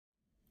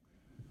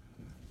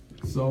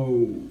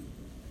So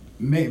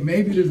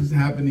maybe this has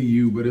happened to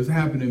you, but it's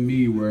happened to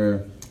me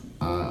where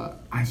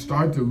I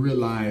start to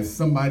realize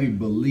somebody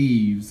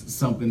believes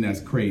something that's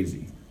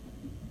crazy.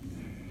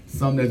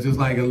 Something that's just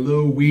like a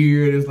little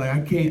weird. It's like, I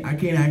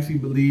can't actually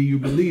believe you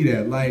believe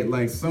that.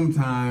 Like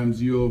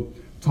sometimes you'll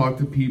talk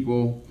to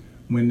people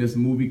when this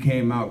movie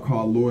came out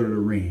called Lord of the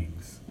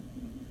Rings.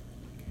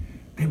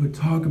 They would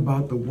talk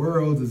about the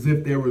worlds as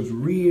if they was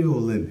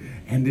real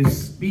and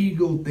this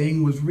Spiegel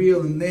thing was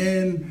real. And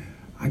then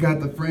I got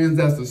the friends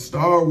that's the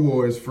Star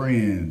Wars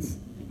friends.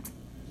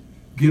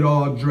 Get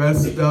all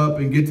dressed up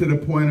and get to the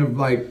point of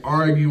like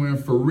arguing,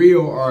 for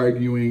real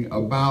arguing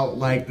about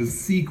like the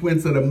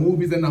sequence of the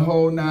movies and the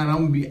whole nine. I'm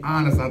gonna be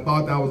honest, I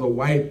thought that was a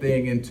white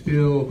thing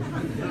until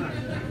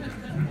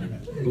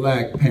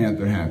Black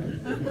Panther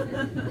happened.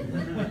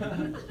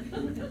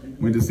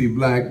 Went to see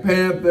Black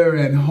Panther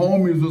and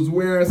homies was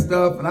wearing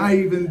stuff, and I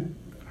even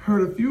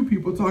heard a few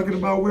people talking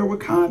about where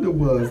Wakanda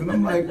was, and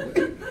I'm like,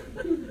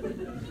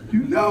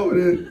 you know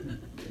that.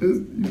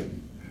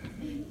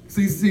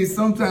 See,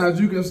 sometimes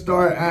you can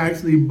start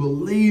actually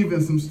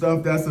believing some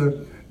stuff that's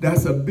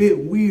a bit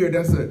weird,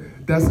 that's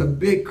a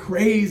bit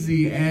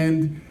crazy,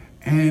 and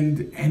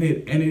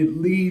it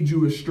leads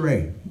you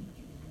astray.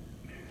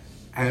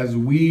 As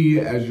we,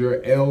 as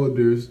your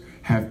elders,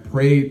 have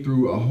prayed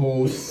through a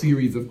whole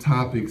series of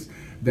topics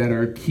that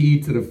are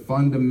key to the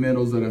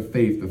fundamentals of the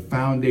faith, the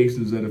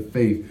foundations of the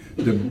faith,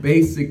 the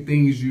basic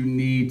things you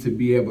need to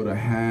be able to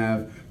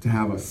have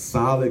a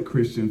solid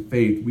Christian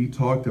faith. We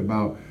talked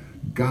about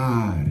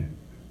God,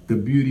 the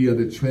beauty of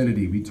the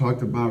Trinity. We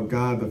talked about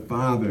God the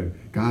Father,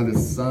 God the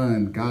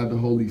Son, God the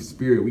Holy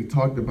Spirit. We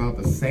talked about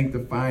the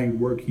sanctifying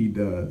work he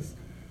does.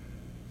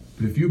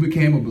 But if you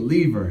became a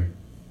believer,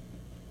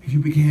 you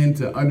began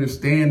to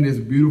understand this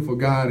beautiful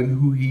God and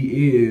who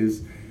he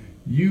is,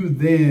 you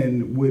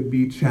then would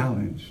be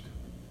challenged.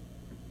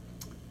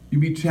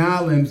 You'd be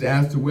challenged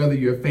as to whether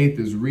your faith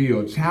is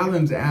real,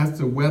 challenged as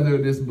to whether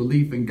this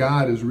belief in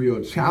God is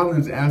real,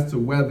 challenged as to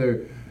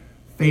whether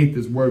faith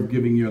is worth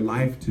giving your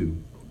life to.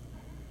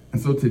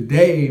 And so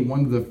today,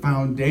 one of the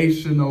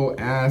foundational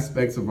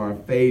aspects of our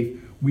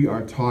faith we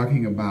are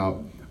talking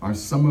about are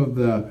some of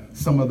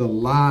the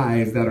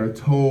lies that are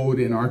told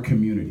in our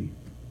community.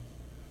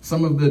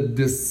 Some of the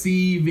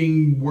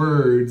deceiving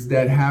words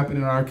that happen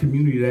in our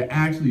community that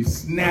actually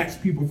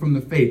snatch people from the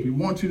faith. We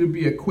want you to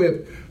be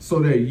equipped so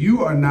that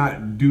you are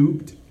not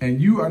duped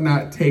and you are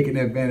not taken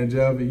advantage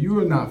of and you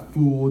are not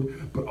fooled,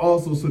 but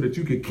also so that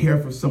you could care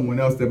for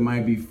someone else that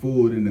might be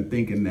fooled into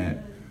thinking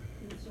that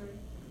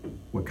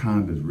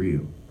Wakanda is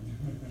real.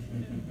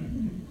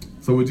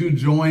 So would you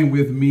join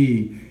with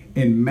me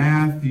in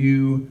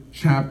Matthew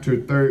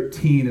chapter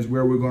 13 is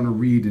where we're going to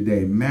read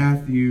today.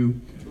 Matthew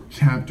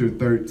chapter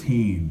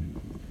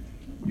 13.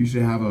 You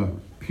should have a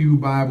pew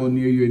Bible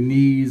near your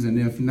knees, and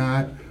if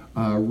not,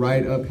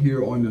 right up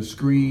here on the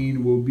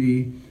screen will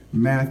be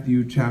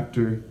Matthew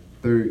chapter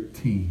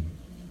 13.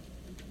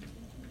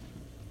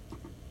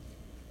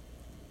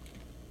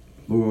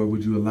 Lord,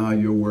 would you allow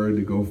your word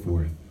to go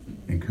forth,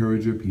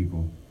 encourage your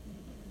people,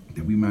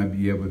 that we might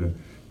be able to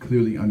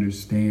clearly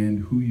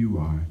understand who you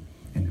are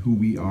and who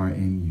we are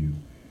in you.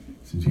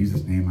 It's in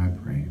Jesus' name I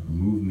pray.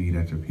 Remove me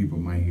that your people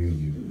might hear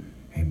you.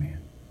 Amen.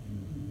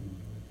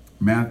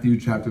 Matthew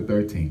chapter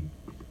 13.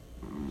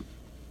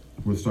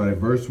 We'll start at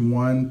verse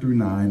 1 through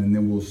 9, and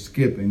then we'll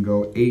skip and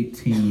go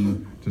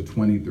 18 to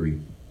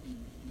 23.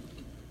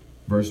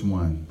 Verse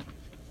 1.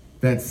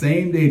 That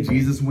same day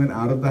Jesus went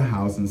out of the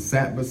house and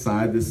sat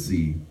beside the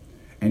sea,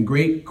 and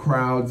great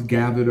crowds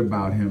gathered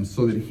about him,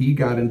 so that he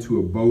got into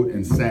a boat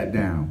and sat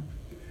down.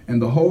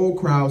 And the whole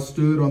crowd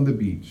stood on the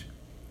beach.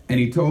 And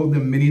he told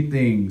them many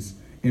things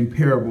in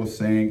parables,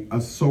 saying,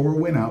 a sower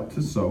went out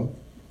to sow.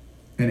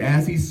 And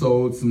as he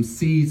sowed, some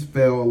seeds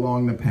fell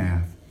along the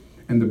path,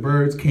 and the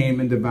birds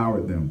came and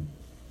devoured them.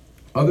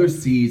 Other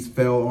seeds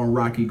fell on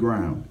rocky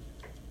ground,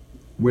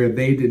 where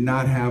they did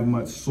not have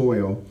much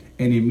soil,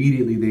 and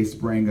immediately they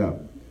sprang up,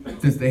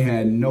 since they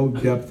had no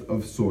depth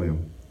of soil.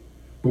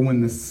 But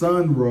when the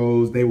sun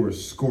rose, they were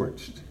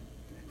scorched,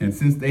 and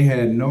since they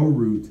had no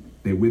root,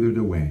 they withered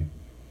away.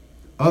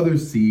 Other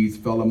seeds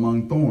fell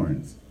among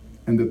thorns,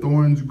 and the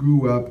thorns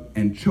grew up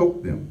and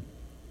choked them.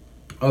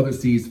 Other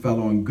seeds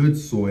fell on good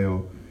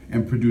soil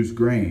and produced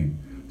grain,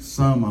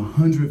 some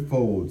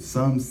 100-fold,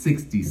 some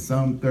 60,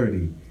 some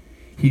 30.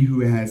 He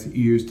who has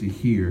ears to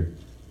hear,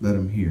 let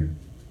him hear.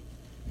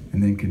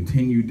 And then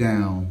continue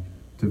down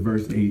to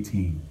verse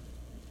 18.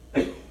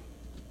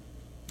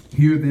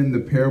 Hear then the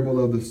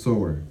parable of the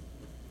sower.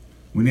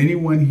 When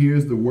anyone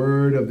hears the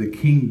word of the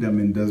kingdom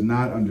and does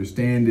not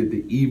understand it,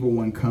 the evil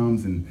one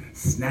comes and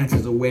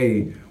snatches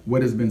away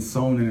what has been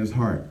sown in his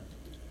heart.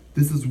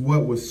 This is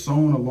what was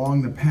sown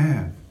along the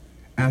path.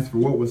 As for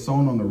what was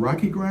sown on the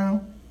rocky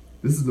ground,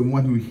 this is the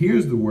one who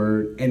hears the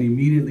word and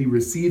immediately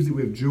receives it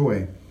with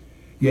joy.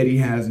 Yet he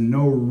has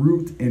no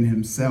root in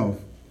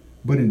himself,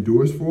 but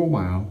endures for a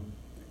while.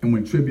 And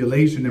when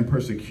tribulation and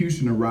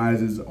persecution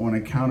arises on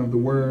account of the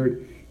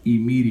word,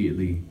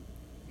 immediately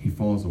he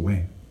falls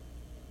away.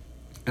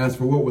 As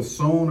for what was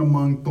sown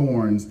among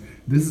thorns,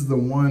 this is the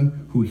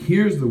one who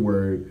hears the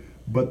word,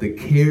 but the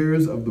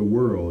cares of the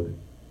world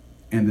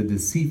and the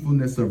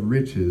deceitfulness of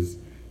riches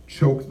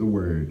choke the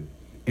word,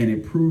 and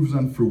it proves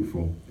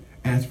unfruitful.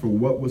 As for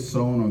what was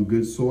sown on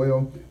good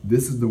soil,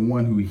 this is the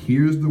one who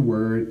hears the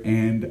word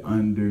and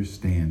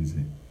understands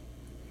it.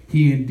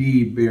 He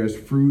indeed bears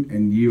fruit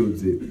and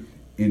yields it,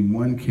 in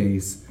one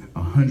case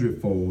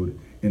 100-fold,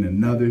 in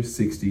another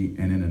 60,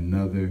 and in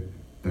another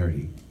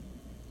 30.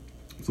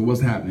 So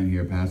what's happening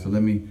here, Pastor?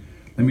 Let me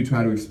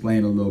try to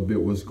explain a little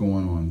bit what's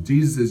going on.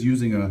 Jesus is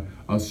using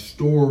a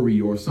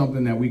story, or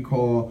something that we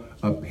call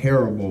a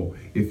parable.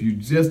 If you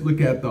just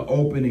look at the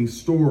opening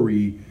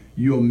story,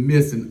 you'll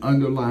miss an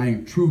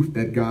underlying truth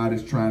that God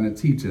is trying to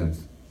teach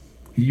us.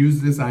 He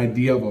used this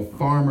idea of a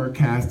farmer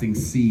casting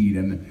seed,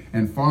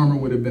 and farmer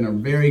would have been a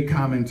very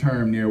common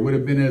term there. It would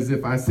have been as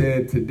if I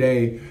said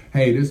today,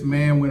 hey, this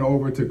man went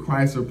over to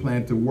Chrysler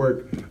plant to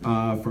work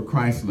for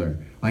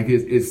Chrysler. Like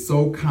it's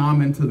so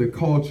common to the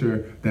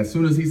culture that as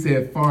soon as he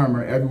said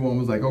farmer, everyone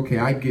was like, okay,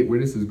 I get where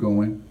this is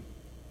going.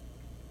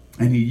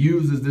 And he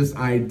uses this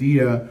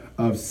idea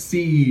of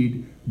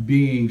seed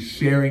being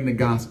sharing the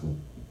gospel.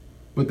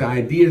 But the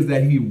idea is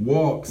that he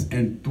walks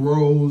and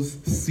throws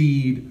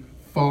seed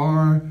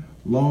far,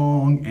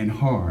 long, and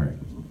hard,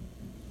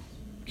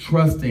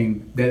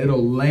 trusting that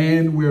it'll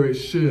land where it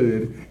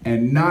should,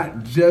 and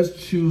not just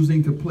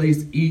choosing to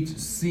place each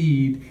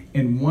seed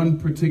in one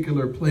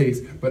particular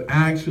place, but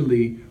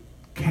actually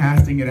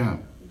casting it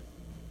out.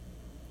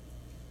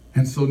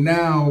 And so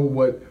now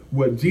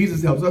what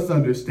Jesus helps us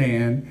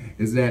understand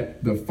is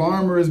that the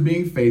farmer is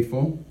being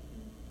faithful,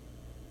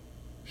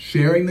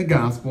 sharing the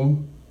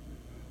gospel,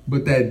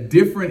 but that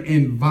different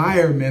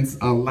environments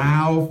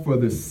allow for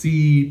the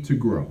seed to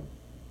grow.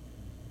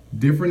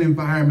 Different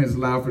environments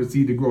allow for the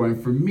seed to grow.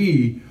 And for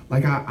me,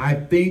 like I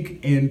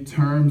think in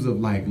terms of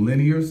like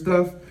linear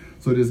stuff.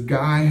 So this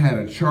guy had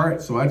a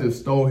chart, so I just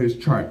stole his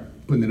chart,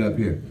 putting it up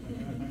here.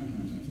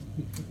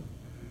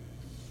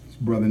 This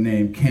brother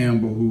named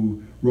Campbell,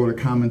 who wrote a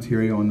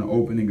commentary on the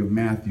opening of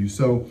Matthew.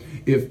 So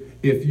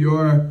if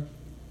you're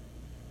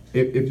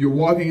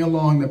walking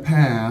along the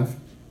path,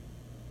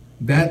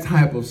 that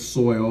type of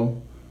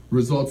soil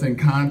results in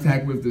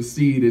contact with the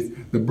seed. It's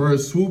the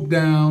birds swoop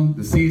down,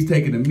 the seed's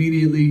taken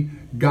immediately,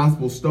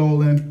 gospel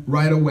stolen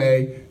right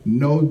away,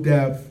 no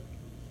depth.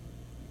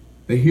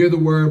 They hear the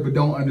word but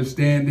don't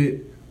understand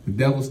it. The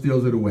devil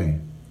steals it away.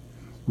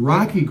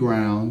 Rocky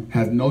ground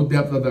has no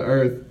depth of the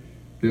earth.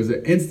 There's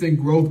an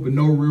instant growth but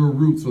no real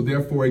root, so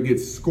therefore it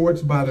gets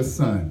scorched by the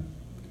sun.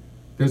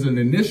 There's an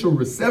initial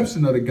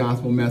reception of the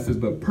gospel message,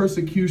 but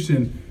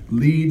persecution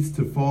leads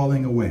to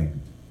falling away.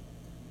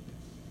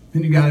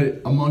 Then you got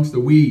it amongst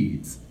the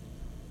weeds.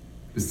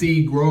 The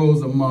seed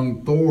grows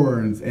among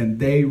thorns, and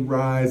they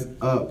rise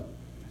up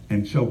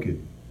and choke it.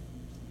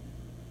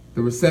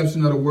 The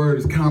reception of the word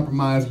is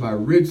compromised by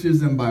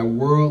riches and by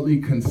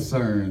worldly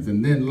concerns.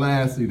 And then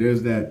lastly,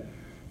 there's that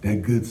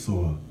good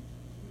soil.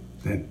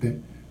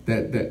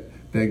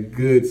 That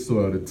good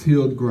soil, the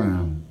tilled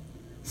ground.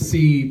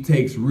 Seed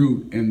takes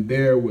root, and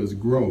there was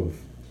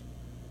growth.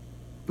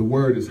 The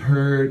word is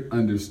heard,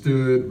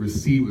 understood,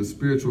 received with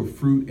spiritual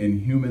fruit in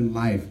human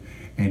life,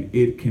 and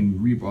it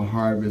can reap a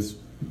harvest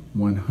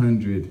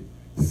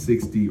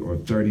 160 or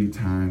 30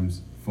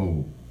 times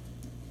fold.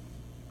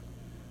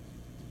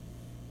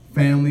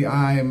 Family,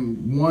 I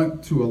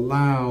want to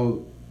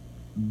allow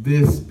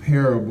this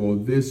parable,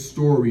 this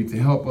story, to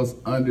help us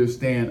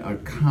understand a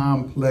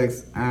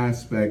complex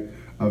aspect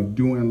of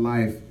doing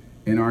life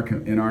in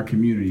our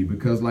community.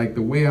 Because like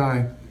the way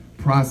I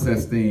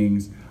process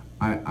things,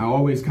 I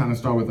always kind of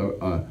start with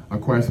a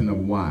question of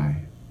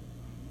why.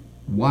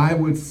 Why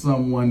would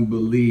someone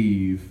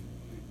believe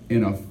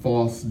in a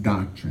false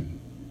doctrine?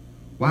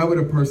 Why would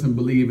a person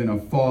believe in a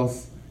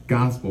false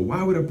gospel?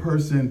 Why would a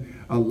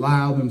person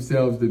allow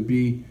themselves to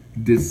be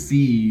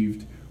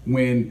deceived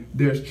when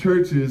there's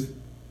churches?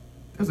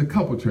 There's a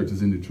couple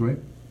churches in Detroit.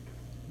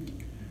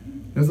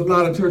 There's a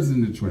lot of churches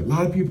in Detroit. A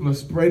lot of people are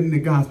spreading the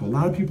gospel. A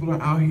lot of people are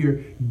out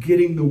here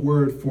getting the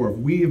word forth.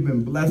 We have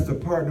been blessed to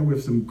partner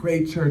with some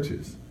great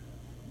churches.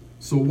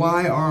 So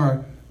why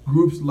are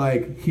groups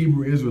like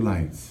Hebrew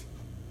Israelites,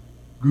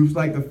 groups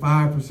like the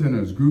Five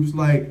Percenters, groups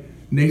like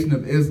Nation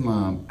of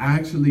Islam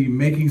actually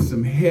making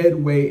some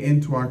headway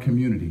into our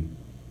community?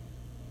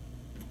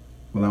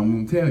 Well, I'm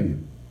going to tell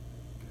you.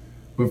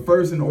 But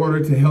first, in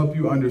order to help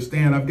you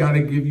understand, I've got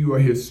to give you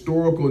a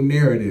historical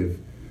narrative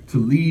to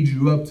lead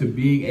you up to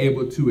being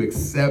able to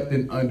accept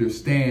and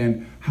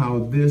understand how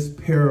this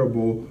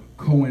parable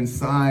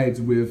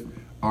coincides with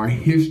our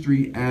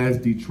history as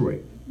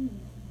Detroit.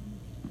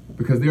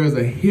 Because there is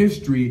a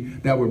history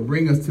that would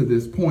bring us to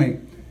this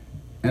point.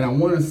 And I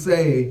want to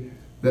say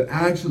that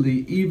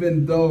actually,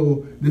 even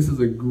though this is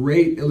a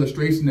great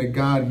illustration that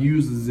God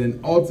uses,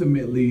 and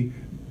ultimately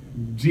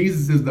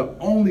Jesus is the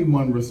only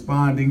one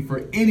responding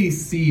for any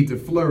seed to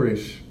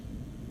flourish,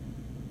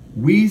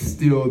 we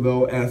still,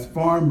 though, as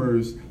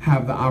farmers,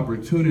 have the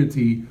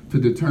opportunity to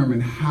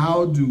determine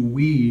how do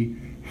we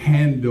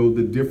handle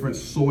the different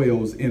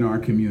soils in our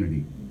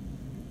community.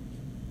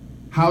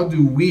 How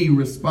do we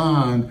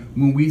respond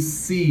when we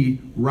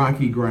see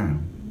rocky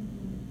ground?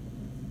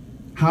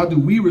 How do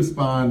we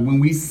respond when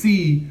we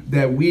see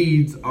that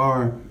weeds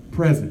are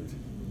present?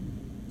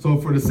 So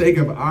for the sake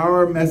of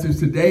our message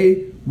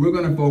today, we're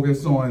going to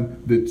focus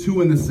on the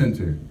two in the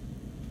center.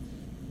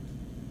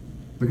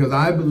 Because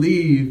I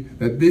believe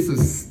that this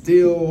is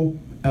still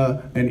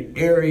an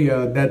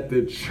area that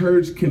the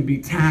church can be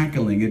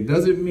tackling. It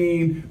doesn't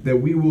mean that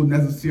we will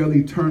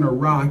necessarily turn a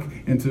rock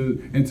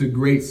into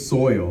great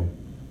soil.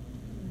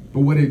 But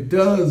what it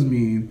does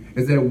mean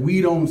is that we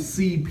don't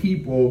see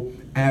people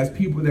as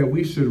people that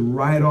we should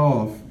write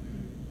off,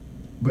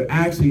 but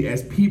actually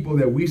as people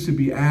that we should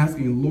be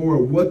asking,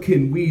 Lord, what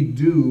can we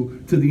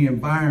do to the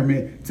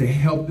environment to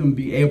help them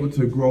be able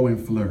to grow and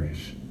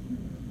flourish?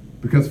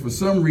 Because for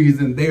some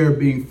reason, they are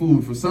being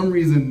fooled. For some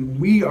reason,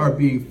 we are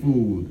being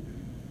fooled.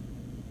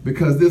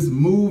 Because this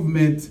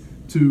movement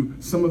to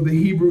some of the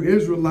Hebrew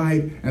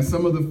Israelite and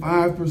some of the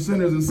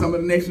 5%ers and some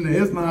of the Nation of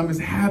Islam is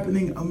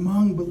happening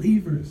among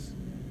believers.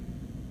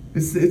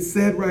 It's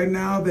said right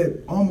now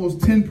that almost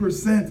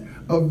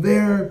 10% of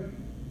their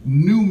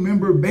new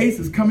member base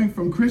is coming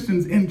from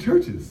Christians in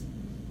churches.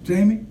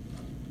 Jamie?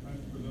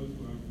 For those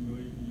who are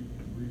familiar, can you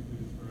briefly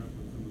describe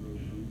what some of those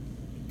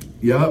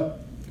groups? Yup.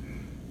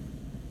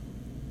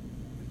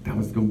 That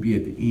was going to be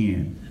at the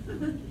end.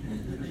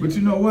 But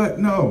you know what?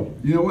 No.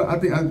 You know what? I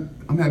think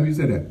I'm happy you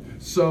said that.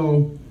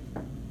 So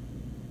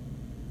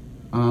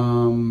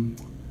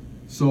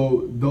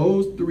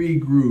those three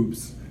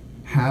groups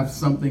have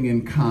something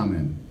in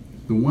common.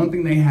 The one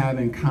thing they have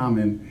in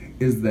common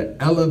is the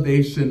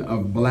elevation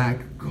of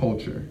black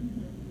culture.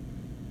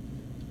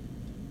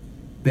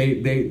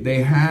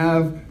 They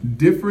have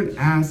different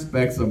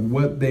aspects of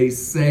what they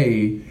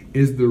say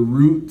is the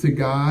root to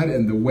God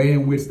and the way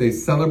in which they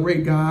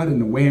celebrate God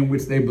and the way in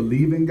which they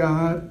believe in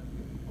God.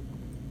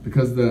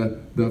 Because the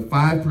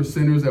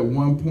 5%ers at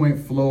one point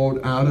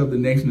flowed out of the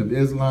Nation of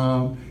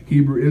Islam.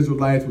 Hebrew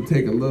Israelites would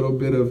take a little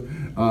bit of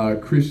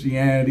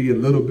Christianity, a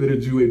little bit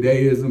of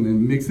Judaism,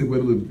 and mix it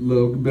with a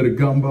little bit of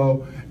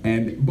gumbo.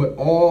 But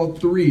all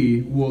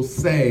three will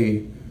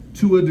say,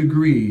 to a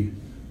degree,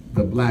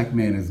 the black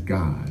man is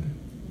God.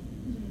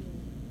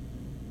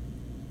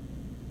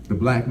 The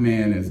black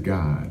man is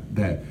God.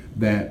 That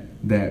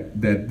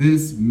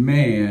this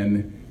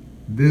man,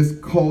 this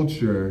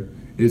culture,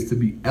 is to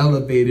be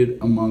elevated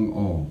among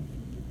all.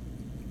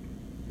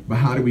 But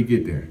how do we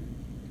get there?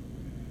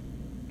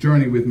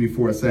 Journey with me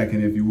for a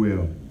second, if you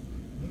will.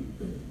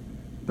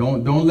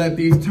 Don't let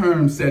these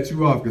terms set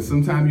you off, because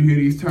sometimes you hear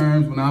these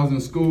terms. When I was in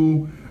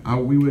school,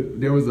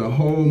 there was a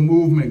whole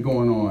movement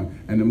going on,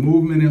 and the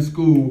movement in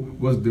school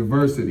was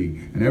diversity.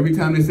 And every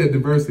time they said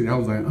diversity, I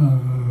was like,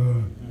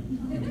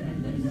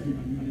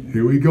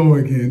 here we go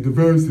again,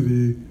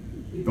 diversity.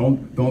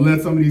 Don't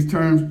let some of these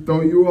terms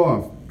throw you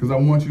off, because I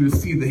want you to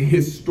see the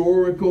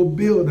historical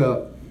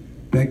buildup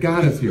that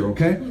got us here,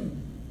 okay?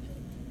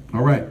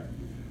 All right.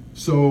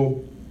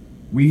 So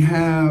we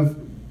have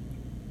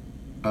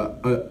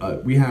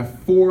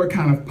four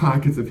kind of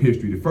pockets of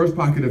history. The first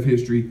pocket of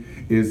history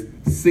is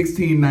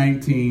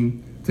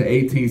 1619 to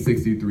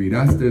 1863.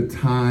 That's the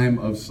time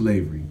of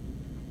slavery.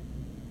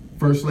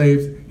 First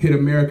slaves hit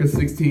America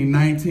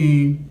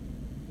 1619.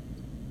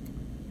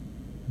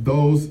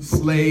 Those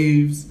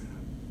slaves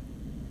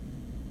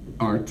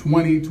are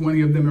 20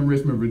 of them in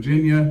Richmond,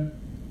 Virginia.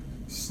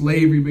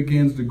 Slavery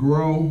begins to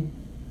grow.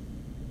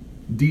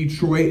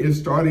 Detroit is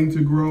starting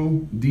to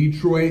grow.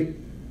 Detroit,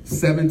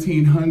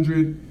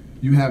 1700.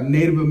 You have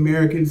Native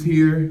Americans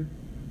here.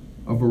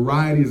 A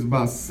variety is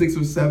about 6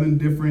 or 7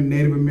 different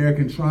Native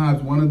American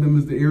tribes. One of them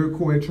is the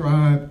Iroquois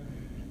tribe.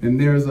 And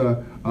there's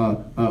an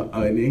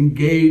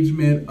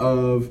engagement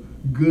of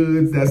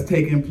goods that's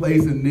taking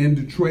place, and then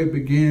Detroit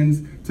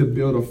begins to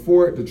build a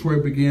fort.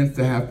 Detroit begins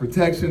to have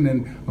protection,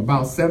 and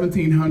about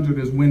 1700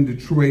 is when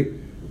Detroit,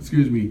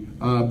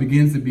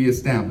 begins to be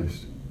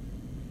established.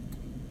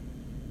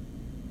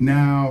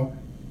 Now,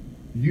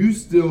 you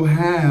still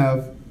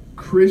have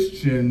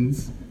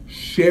Christians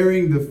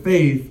sharing the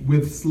faith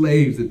with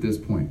slaves at this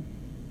point.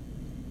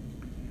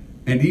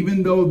 And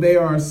even though they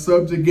are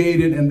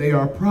subjugated and they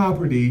are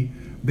property,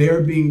 they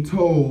are being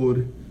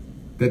told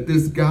that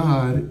this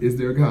God is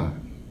their God.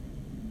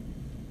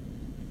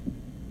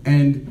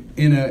 And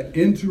in an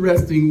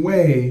interesting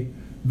way,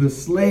 the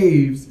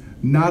slaves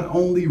not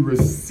only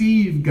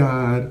receive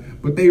God,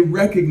 but they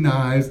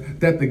recognize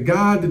that the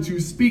God that you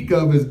speak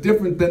of is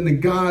different than the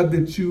God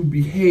that you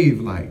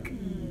behave like.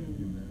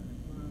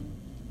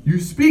 You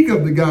speak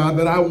of the God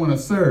that I want to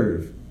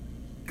serve,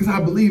 because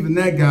I believe in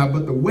that God,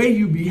 but the way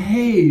you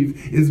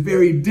behave is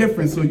very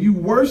different. So you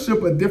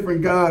worship a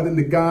different God than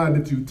the God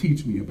that you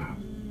teach me about.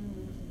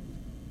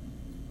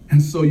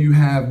 And so you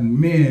have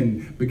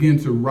men begin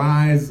to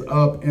rise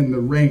up in the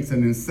ranks.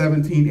 And in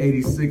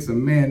 1786, a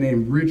man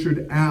named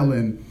Richard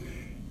Allen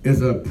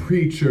is a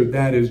preacher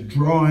that is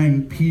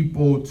drawing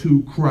people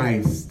to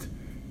Christ.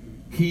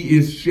 He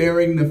is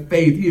sharing the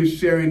faith. He is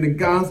sharing the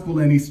gospel,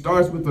 and he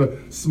starts with a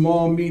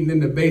small meeting in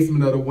the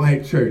basement of the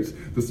white church.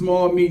 The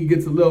small meeting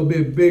gets a little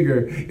bit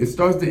bigger. It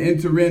starts to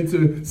enter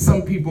into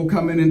some people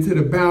coming into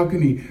the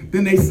balcony.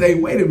 Then they say,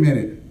 wait a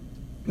minute,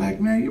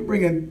 black man, you're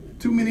bringing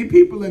too many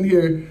people in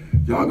here.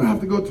 Y'all gonna have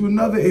to go to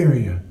another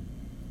area.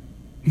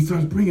 He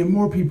starts bringing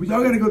more people.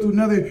 Y'all got to go to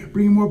another,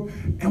 bringing more.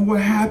 And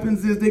what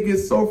happens is they get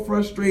so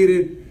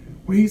frustrated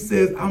where he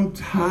says, I'm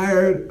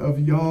tired of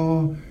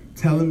y'all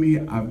telling me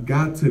I've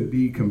got to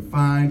be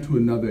confined to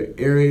another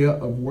area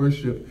of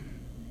worship.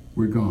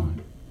 We're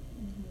gone.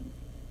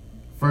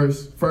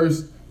 First,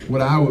 what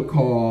I would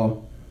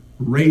call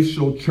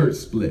racial church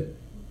split.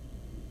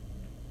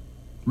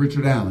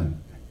 Richard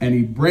Allen. And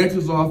he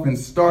branches off and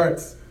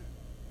starts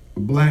a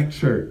black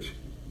church.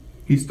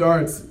 He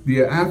starts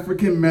the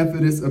African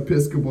Methodist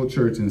Episcopal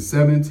Church in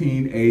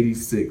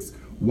 1786.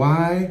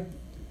 Why?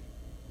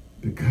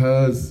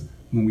 Because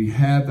when we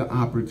had the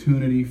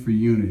opportunity for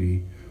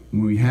unity,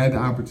 when we had the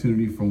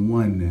opportunity for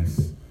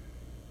oneness,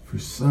 for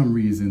some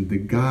reason, the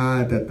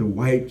God that the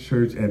white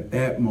church at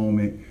that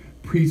moment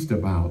preached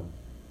about,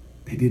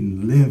 they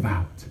didn't live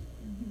out.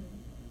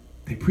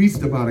 They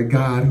preached about a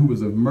God who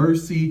was of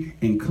mercy,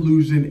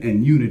 inclusion,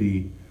 and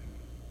unity,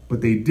 but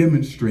they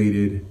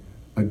demonstrated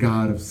a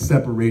God of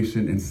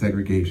separation and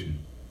segregation.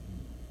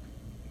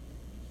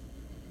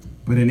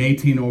 But in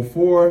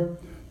 1804,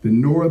 the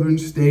northern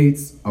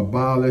states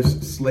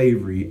abolished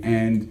slavery,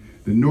 and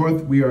the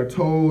North, we are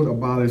told,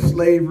 abolished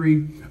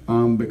slavery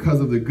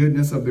because of the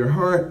goodness of their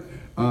heart.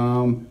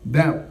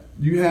 That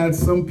you had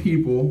some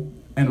people,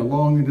 and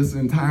along this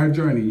entire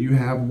journey, you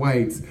have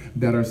whites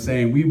that are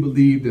saying, we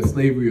believe that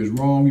slavery is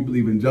wrong, we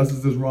believe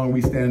injustice is wrong,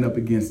 we stand up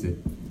against it.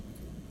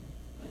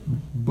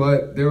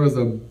 But there was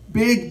a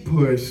big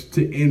push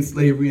to end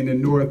slavery in the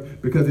North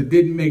because it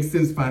didn't make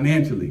sense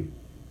financially.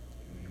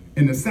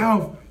 In the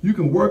South, you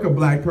can work a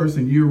black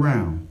person year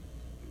round.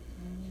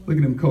 Look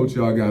at them coats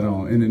y'all got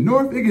on. In the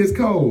North, it gets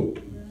cold.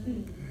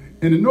 In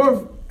the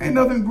North, ain't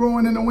nothing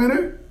growing in the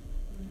winter.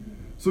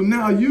 So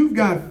now you've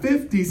got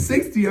 50,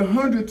 60,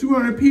 100,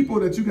 200 people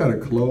that you got to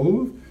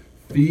clothe,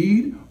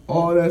 feed,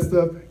 all that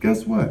stuff.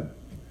 Guess what?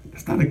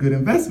 That's not a good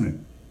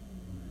investment.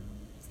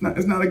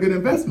 It's not a good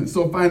investment.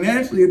 So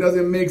financially, it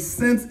doesn't make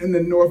sense in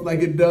the North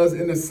like it does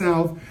in the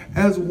South,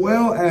 as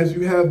well as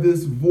you have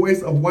this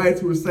voice of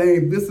whites who are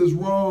saying, this is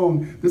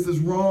wrong, this is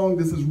wrong,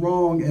 this is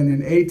wrong. And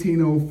in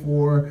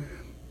 1804,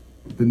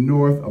 the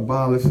North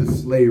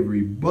abolishes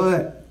slavery,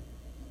 but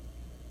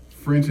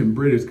French and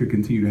British could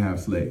continue to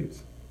have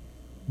slaves.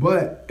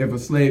 But if a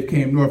slave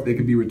came north, they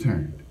could be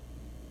returned.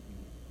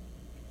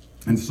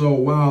 And so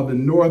while the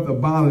North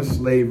abolished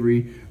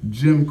slavery,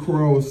 Jim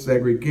Crow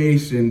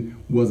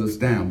segregation was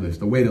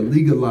established, a way to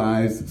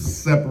legalize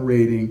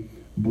separating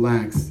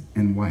blacks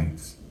and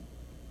whites.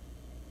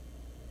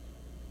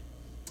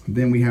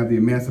 Then we have the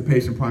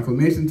Emancipation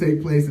Proclamation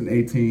take place in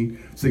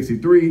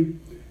 1863.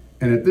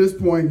 And at this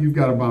point, you've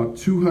got about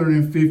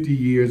 250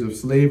 years of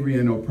slavery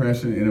and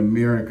oppression in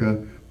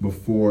America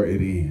before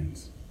it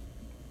ends.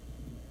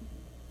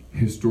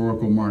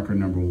 Historical marker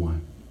number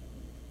one,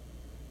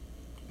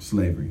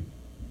 slavery.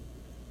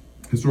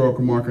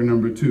 Historical marker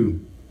number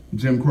two,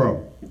 Jim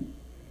Crow.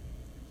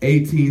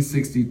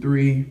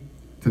 1863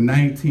 to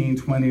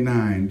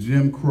 1929,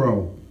 Jim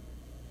Crow.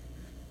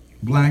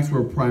 Blacks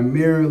were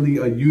primarily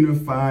a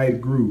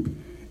unified group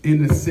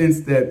in the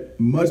sense that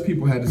most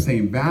people had the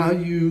same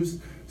values,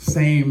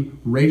 same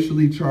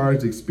racially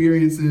charged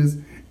experiences,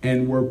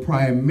 and were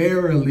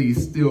primarily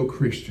still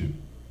Christian.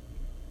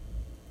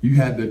 You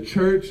had the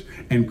church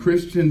and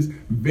Christians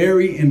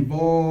very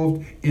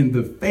involved in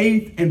the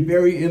faith and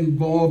very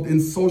involved in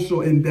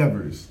social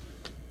endeavors.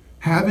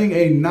 Having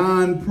a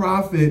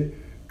nonprofit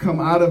come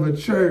out of a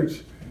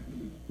church,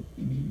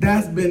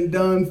 that's been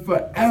done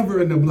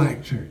forever in the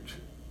black church.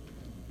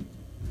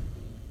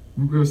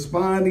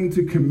 Responding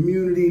to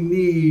community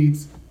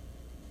needs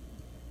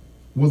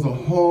was a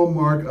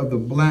hallmark of the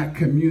black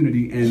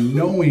community, and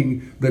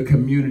knowing the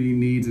community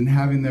needs and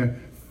having their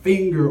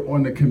finger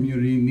on the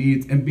community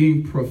needs and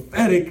being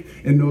prophetic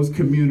in those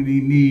community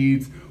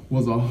needs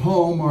was a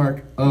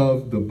hallmark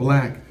of the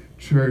black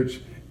church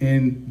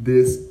in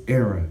this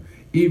era.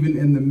 Even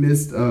in the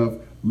midst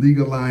of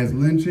legalized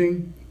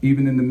lynching,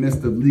 even in the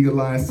midst of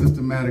legalized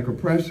systematic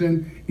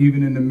oppression,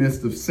 even in the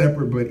midst of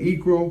separate but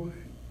equal,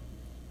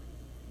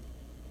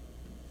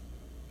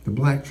 the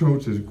black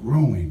church is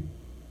growing.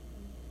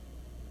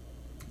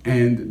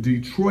 And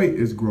Detroit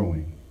is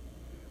growing.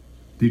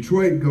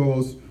 Detroit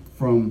goes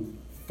from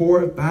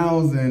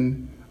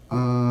 4,000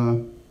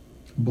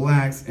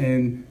 blacks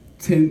in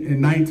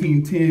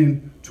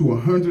 1910 to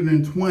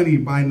 120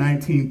 by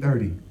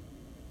 1930.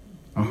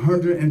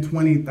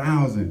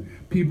 120,000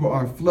 people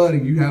are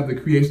flooding. You have the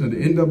creation of the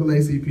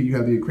NAACP, you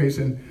have the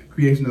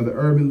creation of the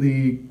Urban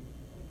League,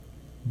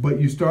 but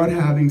you start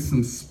having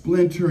some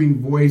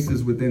splintering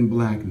voices within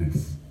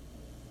blackness.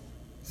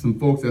 Some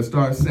folks that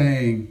start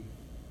saying,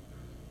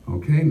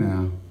 okay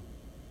now,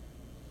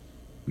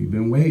 we've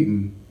been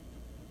waiting.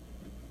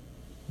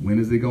 When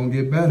is it going to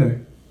get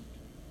better?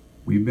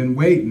 We've been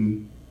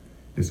waiting.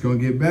 It's going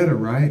to get better,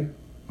 right?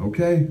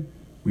 Okay,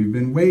 we've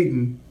been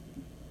waiting.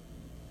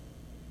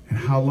 And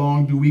how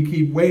long do we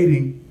keep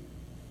waiting?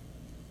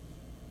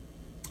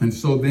 And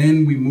so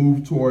then we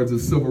move towards the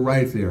civil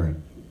rights era.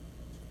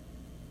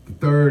 The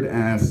third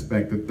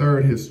aspect, the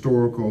third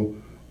historical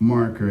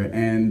marker,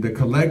 and the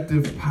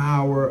collective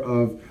power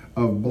of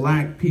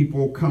black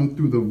people come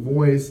through the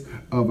voice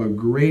of a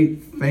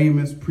great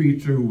famous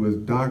preacher who was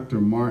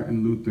Dr.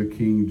 Martin Luther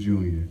King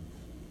Jr.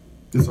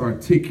 This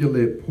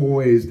articulate,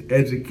 poised,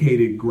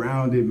 educated,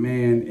 grounded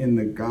man in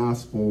the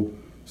gospel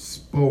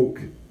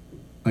spoke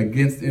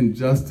against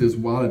injustice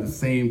while at the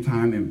same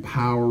time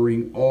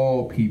empowering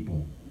all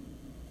people.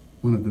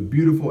 One of the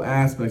beautiful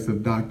aspects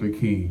of Dr.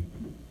 King,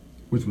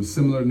 which was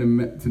similar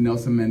to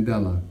Nelson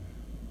Mandela,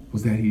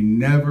 was that he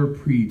never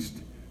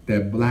preached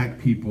that black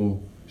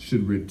people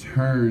should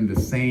return the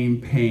same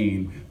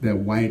pain that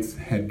whites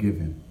had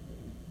given.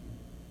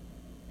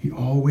 He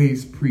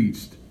always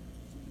preached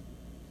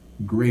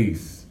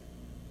grace,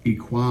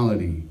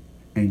 equality,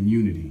 and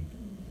unity.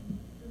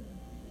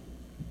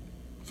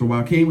 So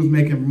while King was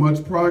making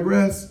much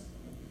progress,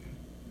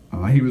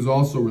 he was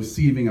also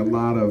receiving a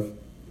lot of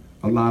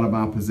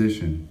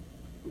opposition.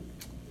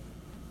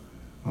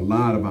 A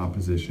lot of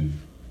opposition.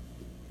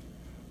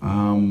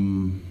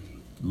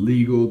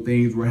 Legal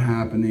things were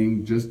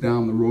happening just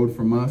down the road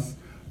from us.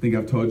 I think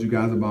I've told you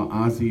guys about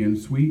Ozzie and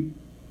Sweet,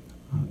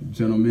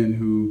 gentleman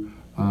who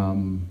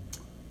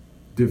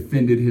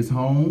defended his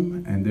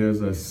home, and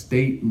there's a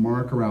state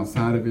marker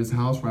outside of his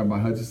house right by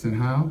Hutchinson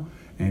Howe,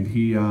 and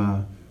he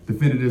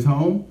defended his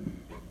home.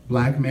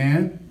 Black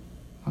man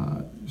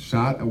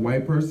shot a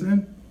white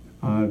person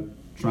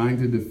trying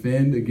to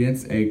defend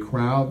against a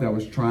crowd that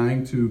was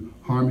trying to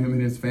harm him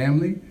and his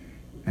family,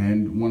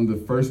 and one of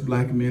the first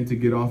black men to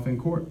get off in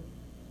court.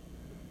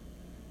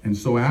 And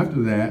so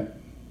after that,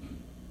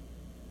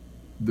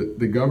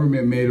 the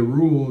government made a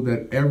rule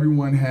that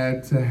everyone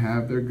had to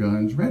have their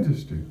guns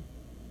registered.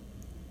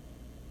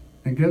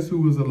 And guess who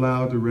was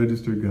allowed to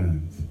register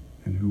guns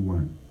and who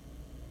weren't?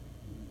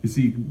 You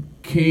see,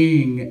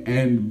 King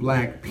and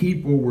black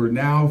people were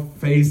now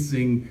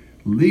facing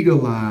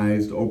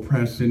legalized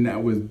oppression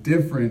that was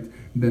different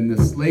than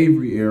the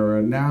slavery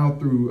era. Now,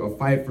 through a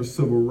fight for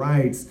civil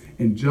rights,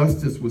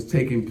 injustice was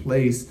taking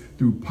place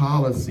through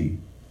policy.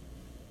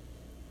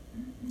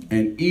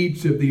 And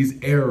each of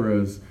these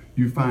eras,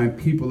 you find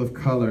people of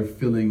color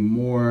feeling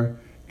more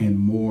and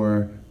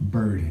more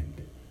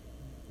burdened.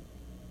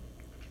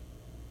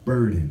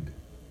 Burdened.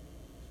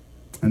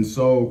 And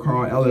so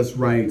Carl Ellis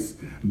writes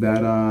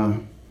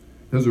that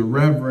there's a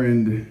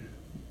Reverend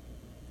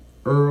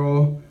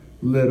Earl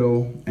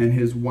Little and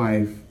his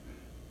wife.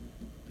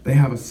 They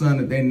have a son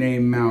that they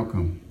named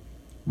Malcolm.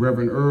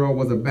 Reverend Earl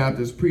was a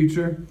Baptist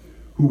preacher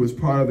who was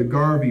part of the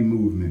Garvey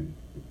movement.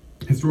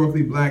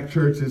 Historically, black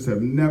churches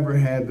have never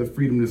had the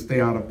freedom to stay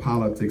out of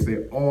politics.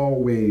 They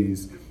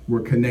always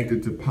were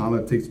connected to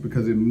politics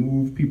because it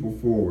moved people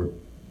forward.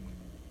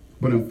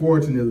 But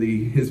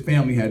unfortunately, his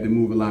family had to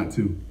move a lot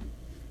too.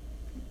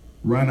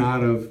 Run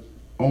out of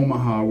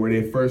Omaha, where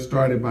they first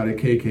started by the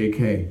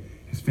KKK.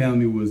 His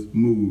family was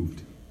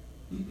moved.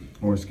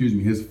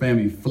 His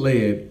family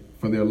fled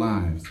for their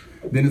lives.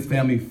 Then his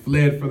family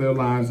fled for their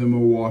lives in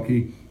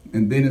Milwaukee.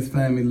 And then his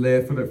family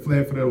fled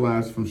for their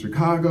lives from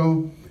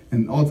Chicago,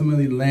 and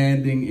ultimately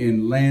landing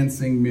in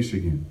Lansing,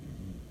 Michigan.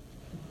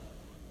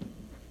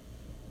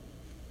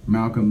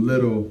 Malcolm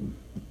Little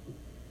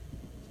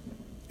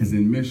is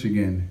in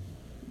Michigan,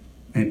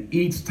 and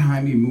each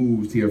time he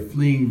moves, they are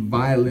fleeing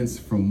violence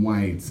from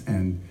whites.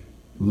 And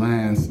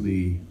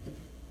lastly,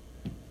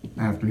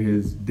 after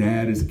his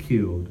dad is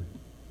killed,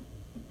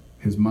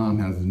 his mom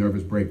has a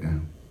nervous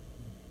breakdown.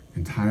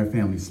 Entire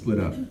family split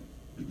up,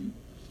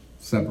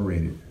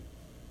 separated.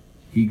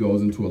 He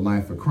goes into a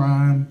life of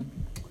crime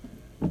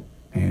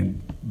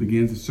and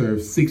begins to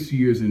serve 6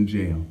 years in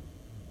jail.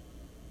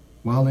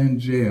 While in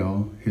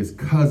jail, his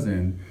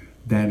cousin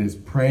that is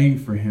praying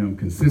for him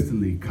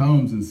consistently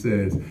comes and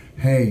says,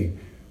 "Hey,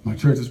 my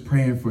church is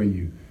praying for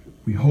you.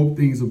 We hope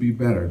things will be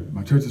better.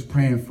 My church is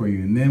praying for you."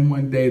 And then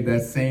one day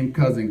that same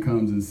cousin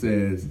comes and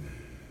says,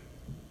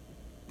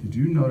 "Did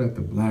you know that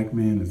the black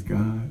man is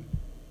God?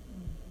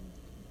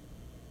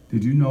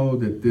 Did you know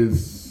that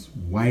this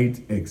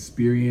white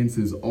experience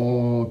is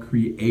all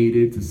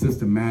created to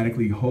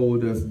systematically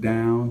hold us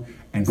down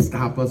and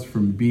stop us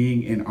from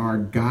being in our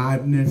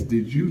godness?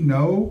 Did you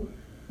know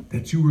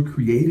that you were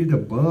created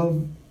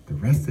above the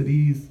rest of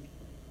these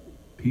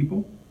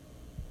people?"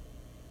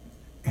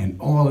 And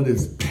all of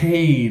this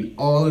pain,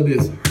 all of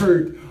this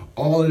hurt,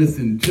 all of this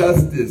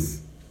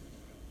injustice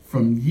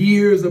from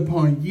years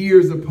upon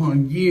years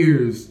upon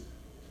years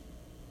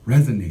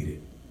resonated.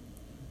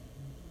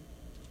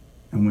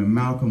 And when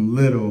Malcolm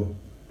Little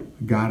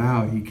got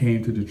out, he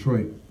came to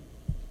Detroit.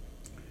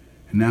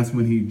 And that's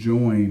when he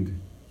joined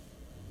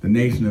the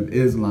Nation of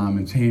Islam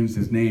and changed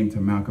his name to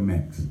Malcolm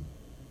X.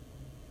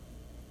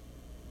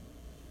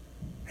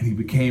 And he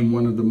became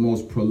one of the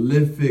most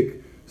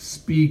prolific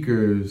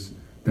speakers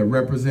that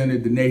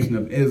represented the Nation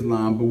of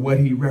Islam. But what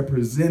he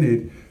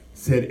represented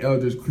said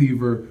Eldridge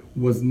Cleaver,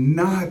 was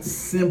not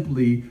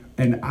simply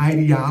an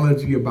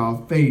ideology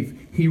about faith.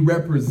 He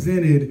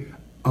represented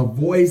a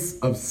voice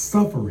of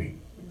suffering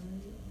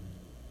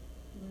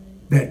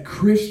that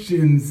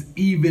Christians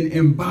even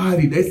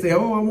embody. They say,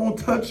 oh, I won't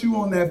touch you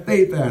on that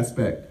faith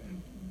aspect.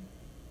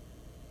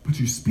 But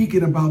you're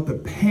speaking about the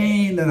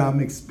pain that I'm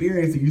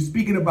experiencing. You're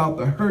speaking about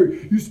the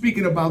hurt. You're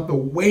speaking about the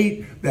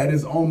weight that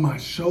is on my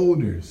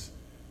shoulders.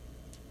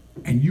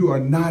 And you are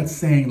not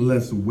saying,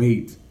 let's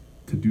wait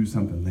to do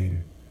something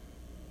later.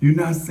 You're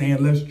not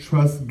saying, let's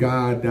trust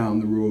God down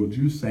the road.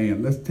 You're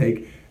saying, let's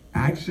take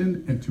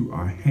action into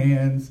our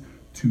hands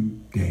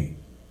today.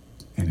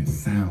 And it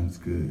sounds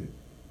good.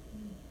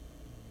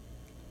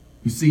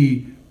 You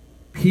see,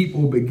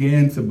 people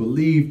begin to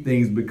believe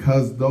things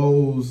because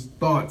those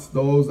thoughts,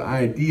 those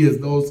ideas,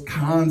 those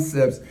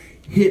concepts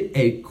hit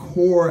a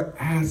core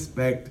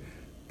aspect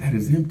that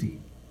is empty.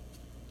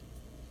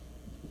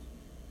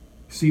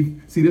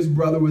 See, this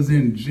brother was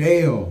in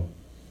jail,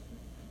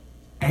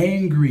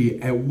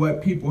 angry at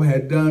what people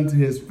had done to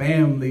his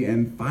family,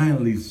 and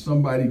finally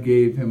somebody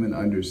gave him an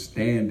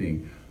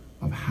understanding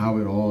of how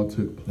it all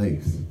took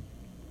place.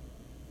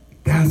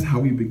 That's how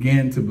we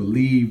began to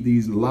believe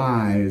these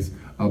lies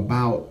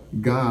about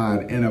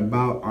God and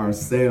about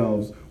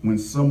ourselves when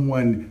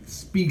someone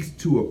speaks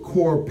to a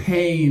core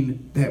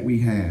pain that we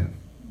have.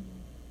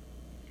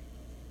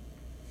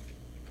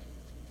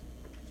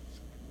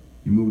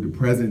 You move to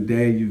present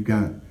day, you've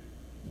got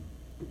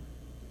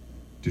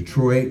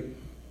Detroit.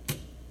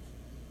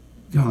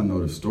 Y'all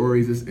know the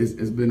stories.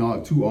 It's been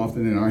all too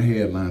often in our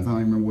headlines. I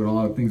don't even remember what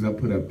all the things I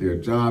put up there.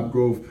 Job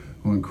growth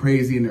going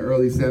crazy in the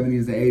early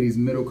 70s and 80s.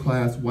 Middle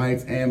class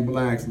whites and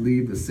blacks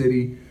leave the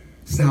city.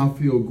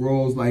 Southfield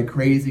grows like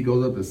crazy,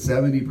 goes up to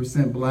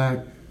 70% black.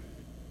 You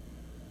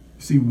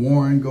see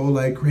Warren go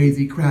like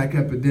crazy. Crack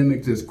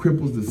epidemic just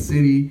cripples the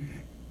city.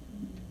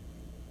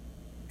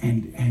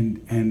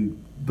 And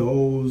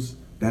those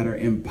that are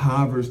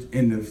impoverished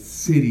in the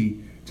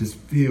city just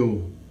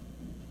feel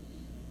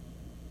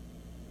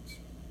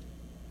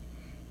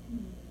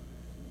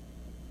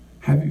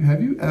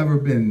Have you ever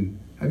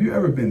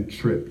been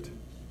tripped?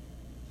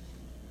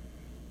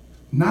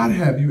 Not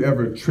have you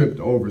ever tripped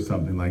over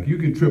something. Like you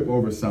can trip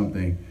over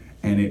something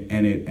and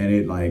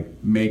it like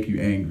make you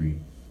angry.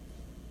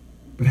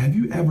 But have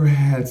you ever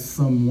had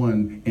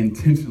someone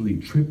intentionally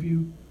trip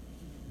you?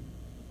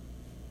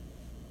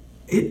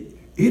 It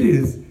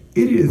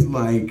is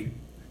like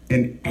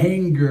an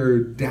anger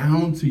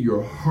down to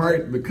your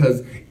heart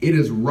because it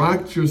has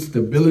rocked your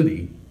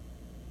stability.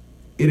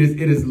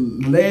 It has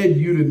led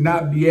you to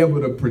not be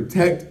able to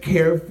protect,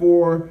 care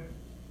for.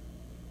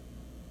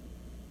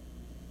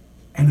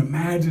 And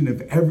imagine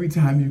if every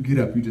time you get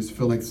up, you just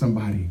feel like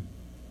somebody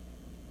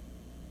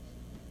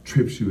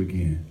trips you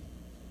again.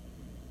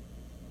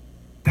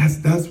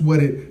 That's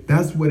what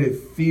it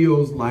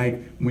feels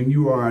like when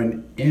you are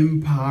an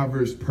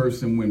impoverished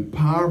person. When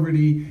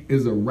poverty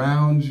is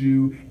around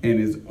you and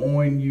is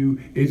on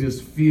you, it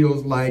just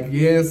feels like,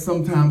 yeah,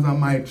 sometimes I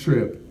might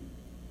trip.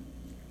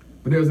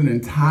 But there's an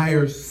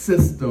entire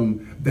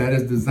system that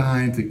is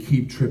designed to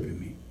keep tripping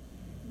me.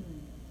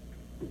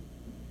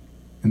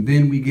 And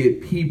then we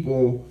get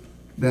people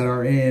that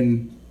are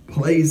in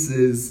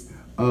places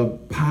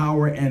of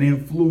power and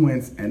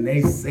influence, and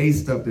they say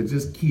stuff that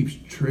just keeps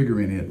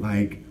triggering it.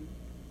 Like,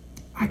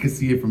 I could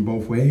see it from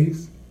both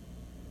ways.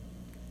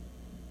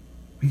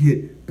 We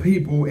get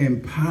people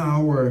in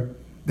power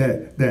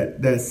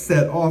that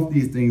set off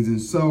these things.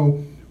 And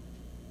so,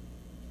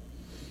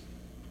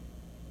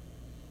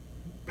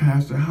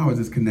 Pastor, how is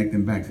this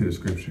connecting back to the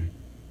scripture?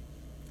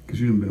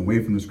 Because you've been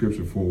away from the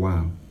scripture for a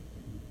while.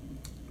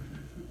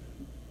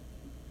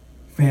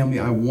 Family,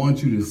 I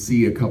want you to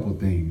see a couple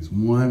things.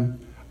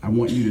 One, I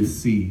want you to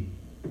see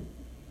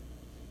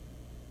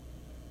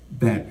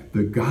that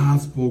the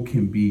gospel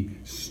can be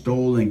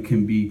stolen,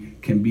 can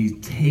be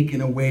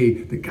taken away.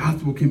 The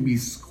gospel can be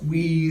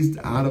squeezed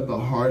out of the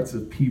hearts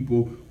of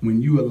people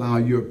when you allow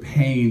your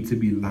pain to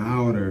be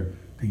louder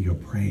than your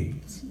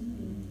praise.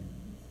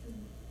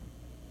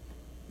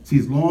 See,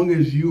 as long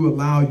as you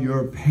allow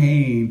your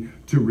pain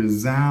to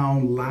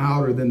resound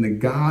louder than the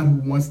God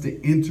who wants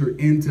to enter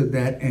into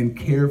that and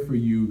care for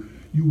you,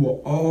 you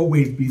will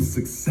always be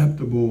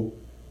susceptible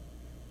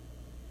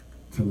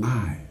to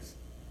lies.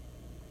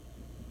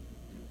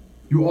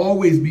 You'll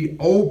always be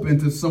open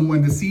to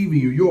someone deceiving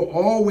you. You'll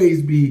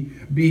always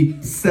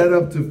be set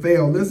up to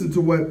fail. Listen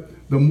to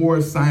what the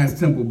Moorish Science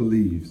Temple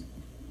believes.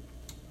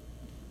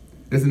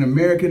 There's an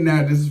American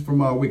now, this is from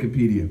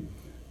Wikipedia,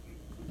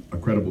 a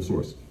credible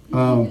source.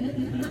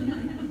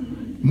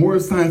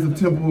 Moorish Science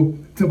Temple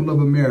of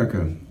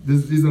America.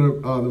 These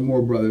are the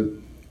Moore brothers.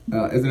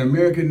 Is an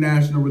American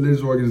national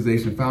religious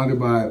organization founded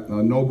by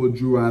Noble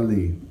Drew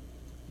Ali.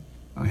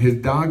 His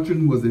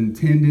doctrine was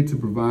intended to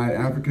provide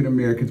African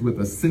Americans with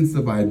a sense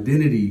of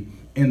identity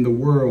in the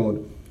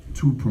world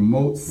to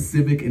promote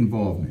civic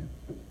involvement.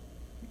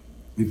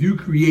 If you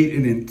create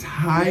an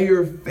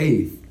entire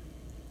faith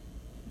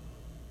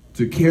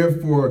to care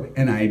for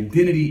an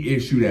identity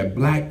issue that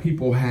black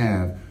people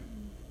have,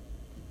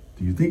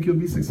 Do you think you'll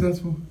be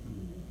successful?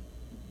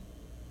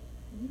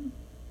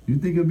 You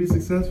think you'll be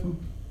successful?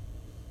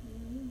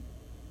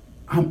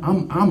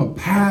 I'm a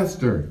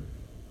pastor.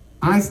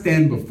 I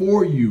stand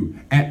before you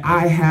and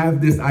I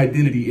have this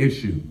identity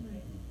issue.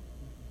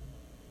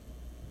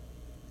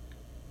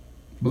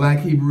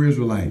 Black Hebrew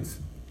Israelites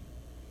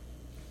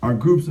are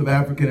groups of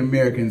African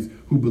Americans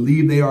who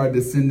believe they are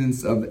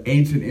descendants of the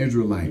ancient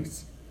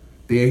Israelites.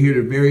 They adhere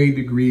to varying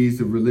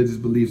degrees of religious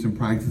beliefs and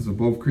practices of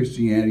both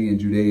Christianity and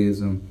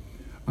Judaism.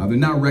 They're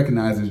not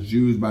recognized as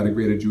Jews by the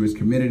greater Jewish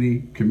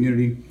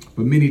community,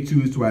 but many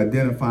choose to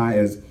identify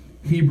as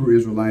Hebrew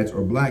Israelites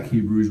or Black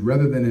Hebrews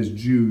rather than as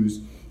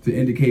Jews to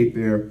indicate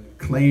their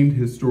claimed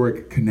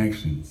historic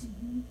connections.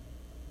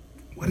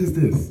 What is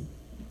this?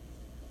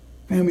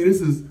 Family, this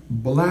is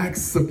black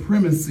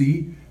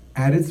supremacy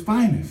at its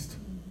finest.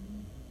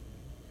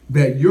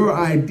 That your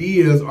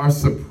ideas are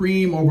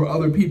supreme over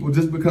other people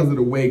just because of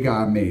the way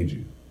God made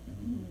you.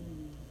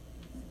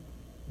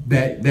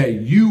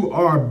 That you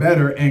are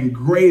better and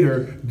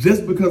greater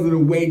just because of the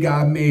way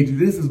God made you.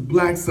 This is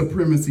black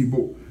supremacy.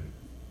 But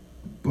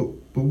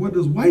what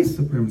does white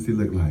supremacy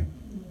look like?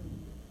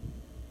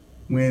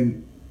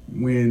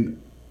 When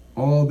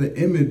all the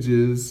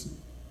images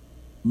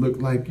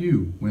look like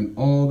you, when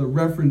all the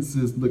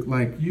references look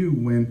like you,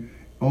 when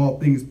all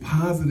things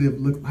positive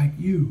look like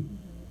you.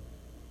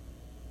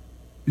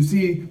 You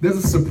see, there's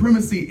a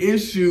supremacy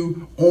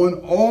issue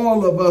on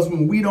all of us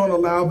when we don't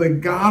allow the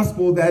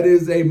gospel, that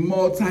is a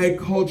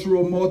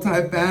multicultural,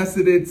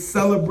 multifaceted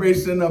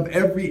celebration of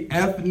every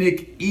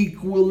ethnic,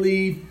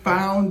 equally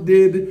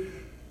founded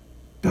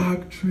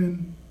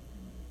doctrine.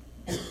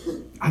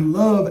 I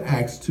love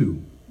Acts 2.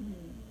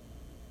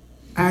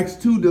 Acts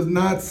 2 does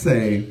not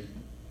say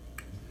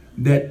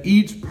that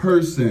each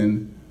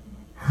person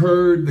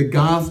heard the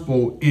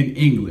gospel in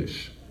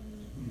English.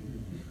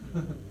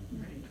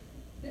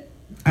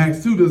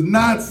 Acts 2 does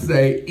not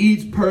say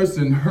each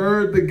person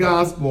heard the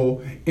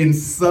gospel in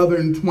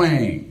Southern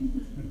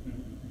twang.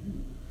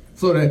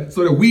 So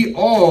that we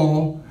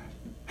all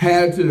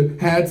had to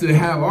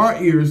have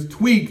our ears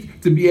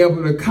tweaked to be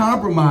able to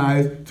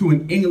compromise to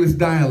an English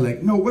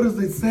dialect. No, what does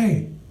it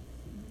say?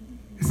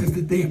 It says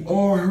that they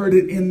all heard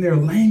it in their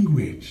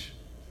language.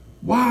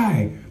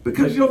 Why?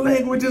 Because your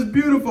language is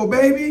beautiful,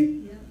 baby.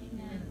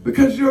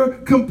 Because your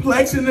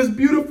complexion is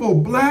beautiful.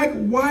 Black,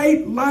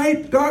 white,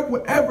 light, dark,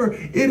 whatever.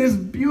 It is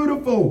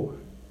beautiful.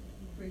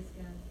 Praise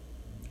God.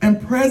 And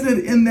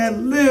present in that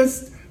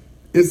list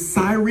is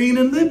Cyrene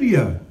and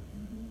Libya.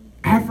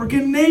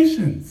 African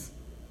nations.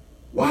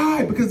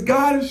 Why? Because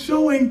God is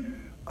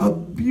showing a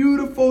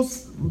beautiful,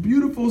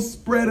 beautiful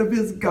spread of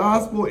his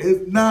gospel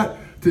is not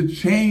to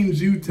change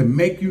you, to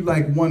make you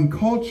like one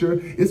culture.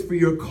 It's for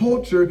your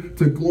culture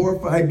to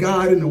glorify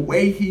God in the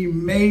way he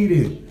made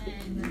it.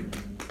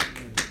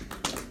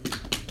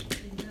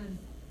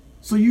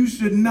 So you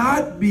should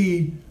not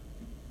be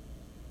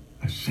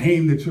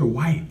ashamed that you're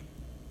white.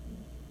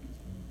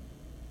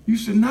 You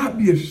should not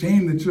be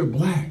ashamed that you're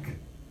black.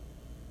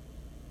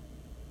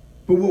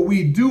 But what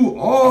we do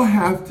all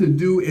have to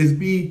do is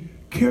be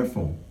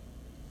careful.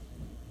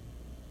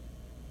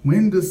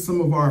 When does some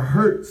of our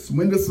hurts,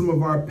 when does some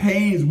of our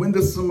pains, when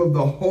does some of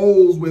the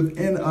holes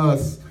within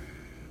us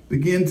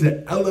begin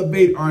to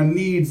elevate our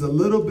needs a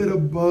little bit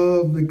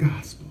above the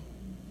gospel?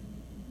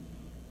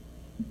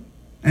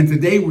 And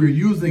today we're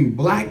using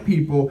black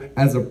people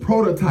as a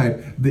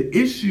prototype. The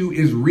issue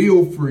is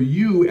real for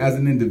you as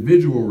an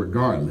individual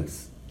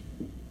regardless.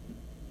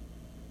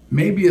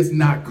 Maybe it's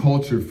not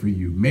culture for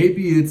you.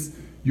 Maybe it's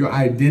your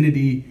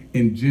identity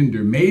in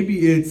gender.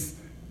 Maybe it's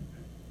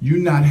you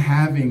not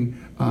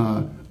having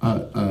a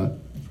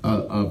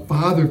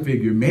father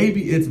figure.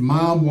 Maybe it's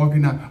mom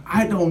walking out.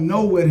 I don't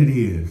know what it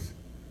is.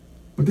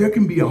 But there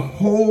can be a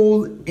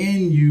hole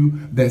in you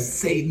that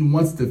Satan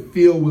wants to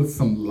fill with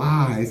some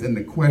lies. And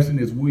the question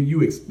is, will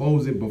you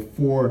expose it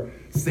before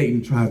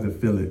Satan tries to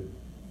fill it?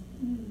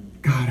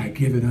 God, I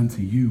give it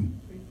unto you.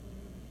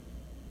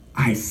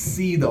 I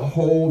see the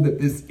hole that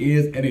this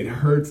is, and it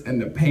hurts,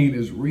 and the pain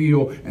is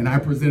real, and I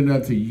present it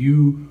unto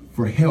you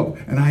for help.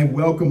 And I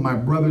welcome my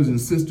brothers and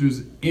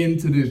sisters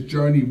into this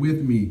journey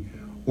with me,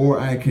 or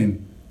I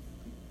can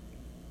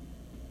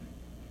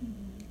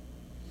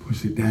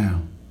push it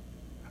down.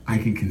 I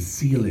can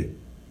conceal it.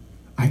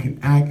 I can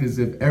act as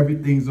if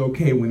everything's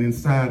okay when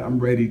inside I'm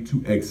ready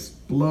to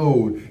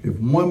explode. If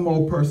one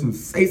more person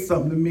says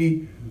something to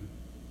me,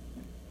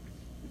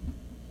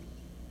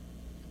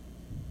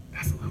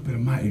 that's a little bit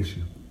of my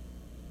issue.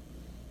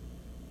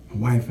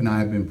 My wife and I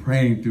have been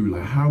praying through,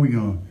 like, how are we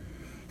going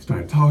to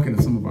start talking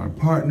to some of our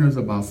partners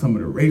about some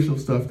of the racial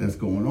stuff that's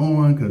going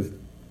on, because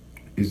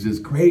it's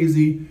just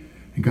crazy.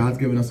 And God's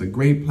given us a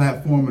great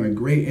platform and a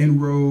great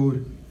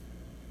inroad.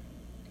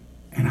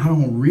 And I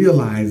don't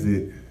realize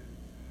it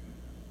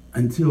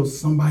until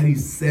somebody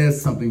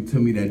says something to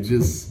me that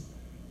just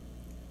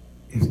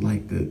is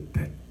like the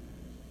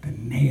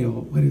nail.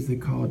 What is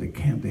it called?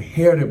 The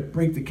hair that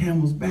breaks the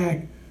camel's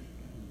back.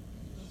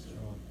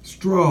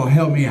 Straw,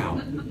 help me out.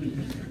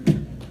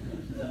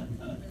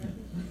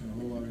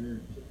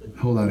 A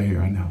whole lot of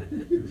hair, I know.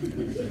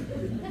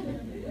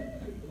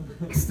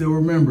 I still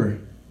remember,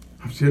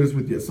 I've shared this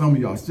with you, some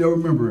of y'all still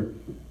remember,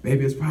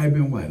 maybe it's probably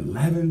been,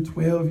 11,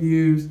 12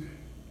 years,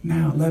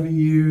 now 11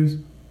 years.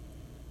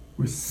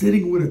 We're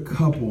sitting with a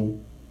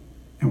couple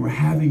and we're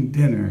having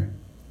dinner.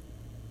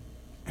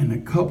 And the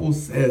couple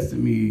says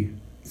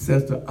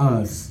to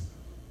us,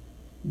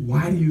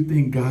 why do you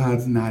think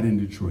God's not in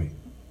Detroit?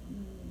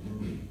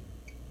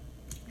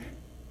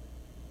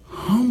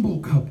 Humble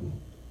couple.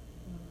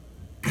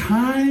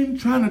 Kind,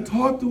 trying to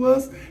talk to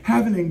us,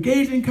 have an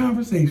engaging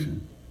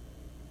conversation.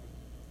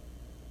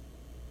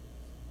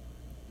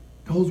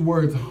 Those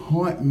words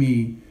haunt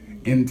me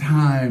in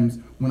times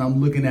when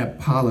I'm looking at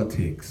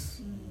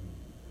politics,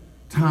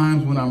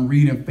 times when I'm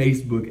reading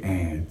Facebook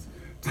ads,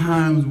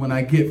 times when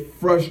I get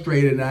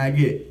frustrated and I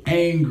get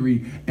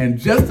angry, and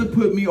just to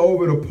put me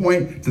over the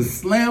point to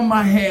slam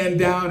my hand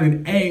down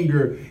in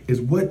anger is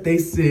what they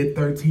said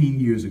 13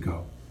 years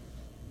ago.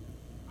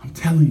 I'm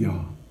telling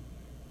y'all,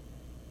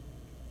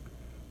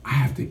 I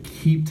have to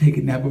keep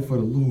taking that before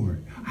the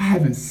Lord. I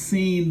haven't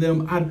seen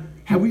them.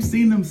 Have we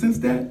seen them since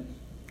that?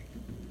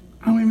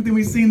 I don't even think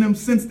we've seen them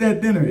since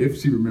that dinner.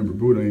 If she remembered,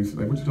 Buddha ain't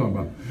like, what you talking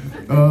about?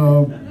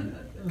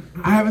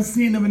 I haven't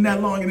seen them in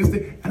that long in this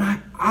thing.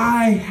 And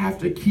I have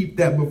to keep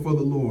that before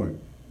the Lord.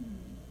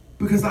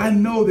 Because I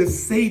know that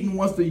Satan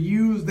wants to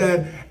use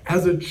that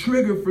as a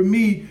trigger for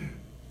me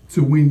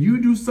to, when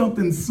you do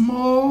something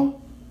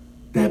small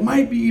that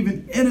might be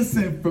even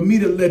innocent, for me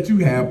to let you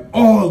have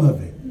all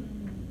of it.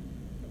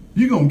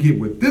 You're going to get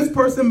with this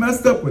person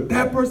messed up, with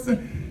that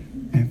person.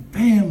 And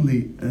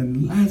family,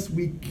 unless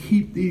we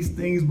keep these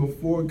things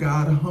before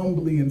God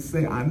humbly and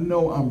say, I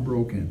know I'm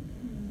broken.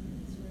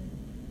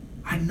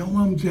 I know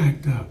I'm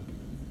jacked up.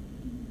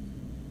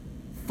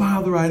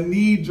 Father, I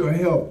need your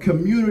help.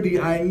 Community,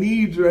 I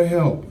need your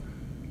help.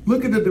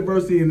 Look at the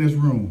diversity in this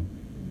room.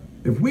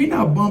 If we're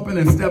not bumping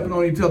and stepping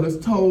on each other's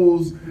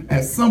toes,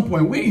 at some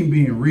point, we ain't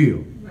being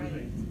real.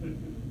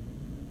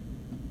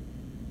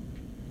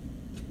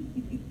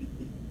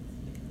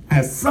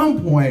 At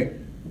some point,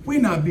 we're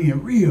not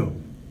being real.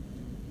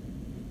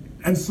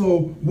 And so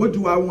what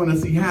do I want to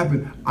see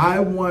happen? I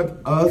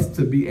want us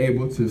to be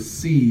able to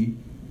see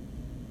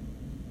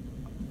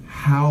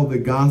how the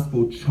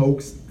gospel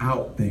chokes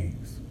out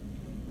things.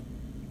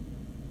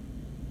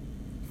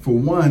 For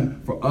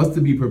one, for us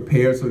to be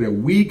prepared so that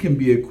we can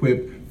be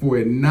equipped for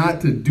it not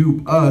to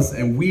dupe us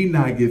and we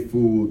not get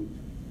fooled.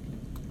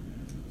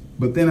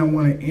 But then I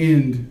want to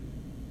end,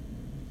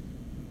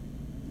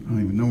 I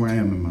don't even know where I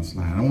am in my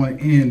slide. I want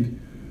to end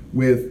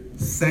with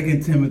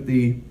 2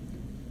 Timothy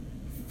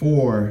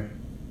 4,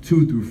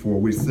 2 through 4,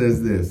 which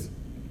says this.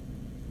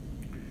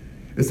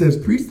 It says,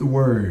 preach the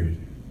word.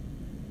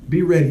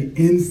 Be ready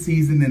in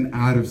season and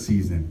out of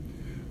season.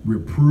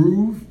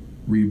 Reprove,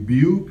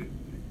 rebuke,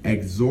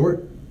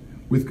 exhort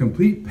with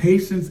complete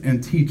patience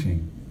and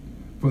teaching.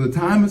 For the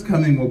time is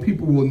coming when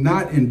people will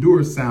not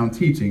endure sound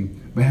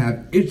teaching, but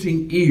have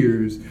itching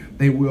ears.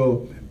 They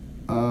will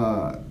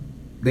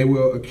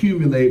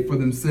accumulate for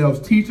themselves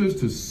teachers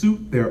to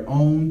suit their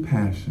own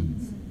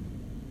passions,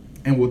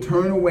 and will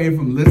turn away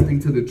from listening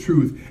to the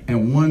truth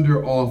and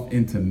wander off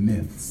into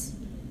myths.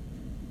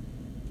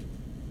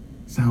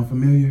 Sound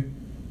familiar?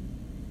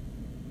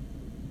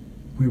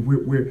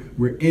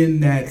 We're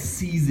in that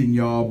season,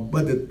 y'all.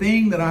 But the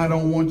thing that I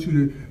don't want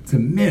you to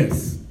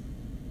miss,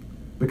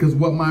 because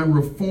what my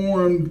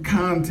reformed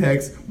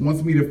context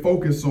wants me to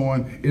focus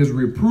on is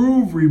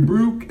reprove,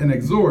 rebuke, and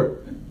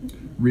exhort.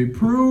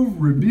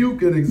 Reprove,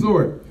 rebuke, and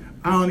exhort.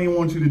 I don't even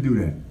want you to do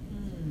that.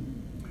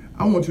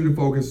 I want you to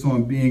focus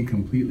on being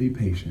completely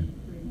patient.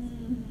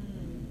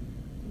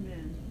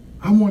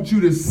 I want you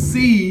to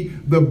see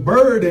the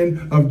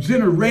burden of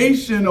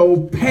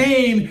generational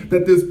pain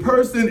that this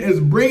person is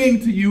bringing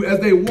to you as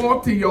they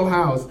walk to your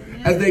house,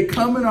 as they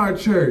come in our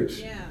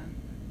church,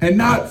 and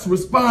not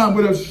respond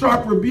with a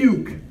sharp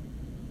rebuke.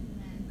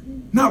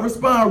 Not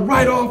respond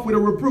right off with a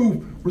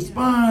reproof.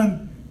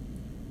 Respond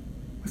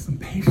with some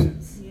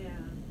patience.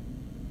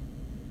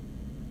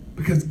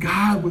 Because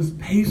God was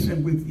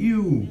patient with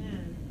you.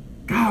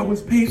 God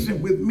was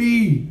patient with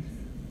me.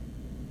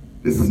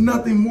 This is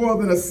nothing more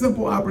than a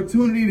simple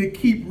opportunity to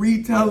keep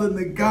retelling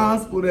the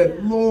gospel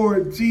that,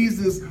 Lord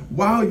Jesus,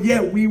 while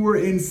yet we were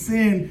in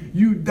sin,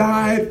 you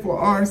died for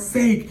our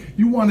sake.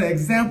 You want an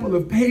example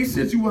of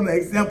patience? You want an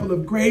example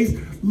of grace?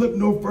 Look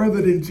no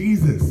further than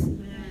Jesus.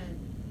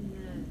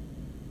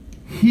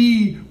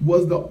 He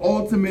was the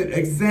ultimate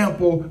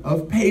example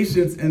of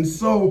patience. And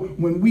so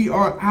when we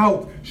are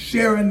out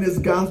sharing this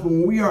gospel,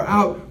 when we are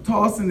out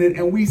tossing it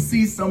and we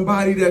see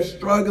somebody that's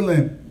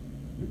struggling,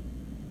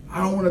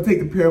 I don't want to take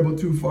the parable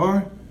too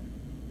far,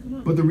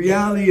 but the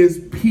reality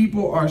is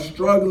people are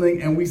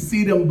struggling and we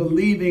see them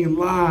believing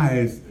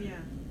lies.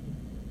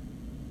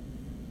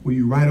 Will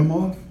you write them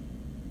off?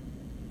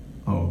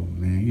 Oh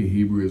man, he a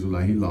Hebrew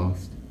Israelite, he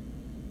lost.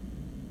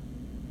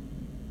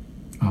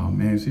 Oh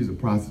man, she's a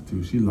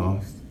prostitute, she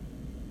lost.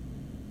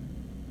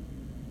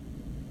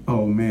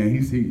 Oh man,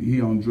 he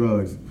on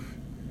drugs.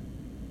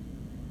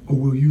 Or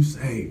will you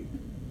say,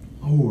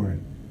 Lord,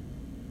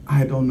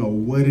 I don't know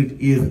what it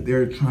is that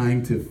they're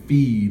trying to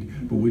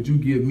feed, but would you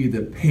give me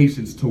the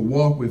patience to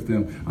walk with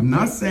them? I'm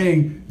not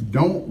saying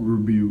don't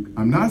rebuke.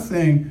 I'm not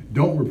saying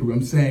don't reprove.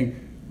 I'm saying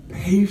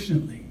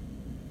patiently.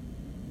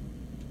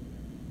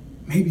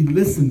 Maybe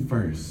listen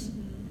first.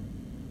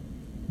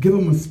 Give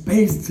them a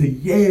space to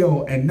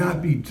yell and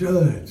not be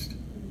judged.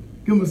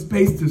 Give them a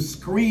space to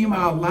scream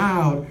out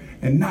loud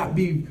and not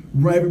be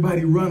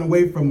everybody run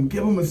away from them.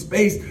 Give them a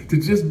space to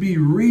just be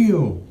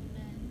real.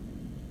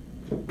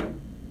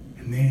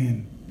 And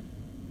then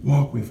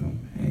walk with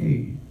them.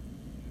 Hey,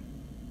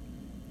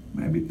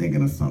 might be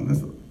thinking of something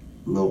that's a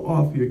little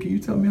off here. Can you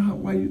tell me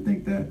why you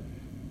think that?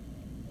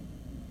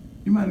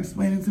 You mind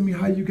explaining to me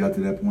how you got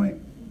to that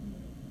point?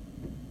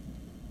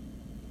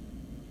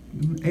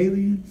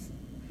 Aliens?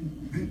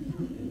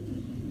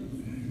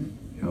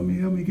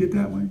 help me get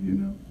that one, you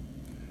know?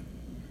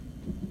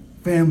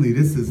 Family,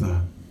 this is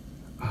a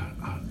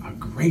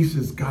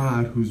gracious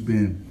God who's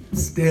been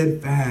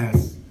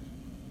steadfast,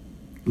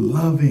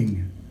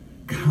 loving,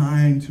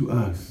 kind to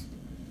us.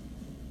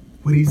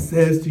 What he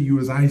says to you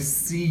is, I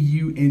see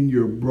you in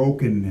your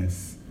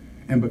brokenness.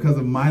 And because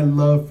of my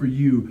love for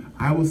you,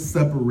 I will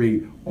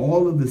separate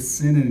all of the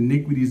sin and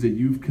iniquities that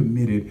you've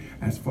committed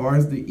as far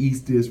as the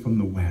east is from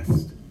the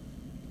west.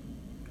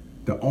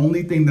 The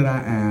only thing that I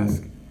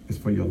ask is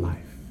for your life.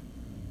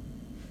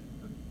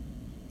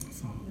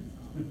 That's all.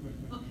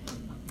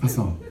 That's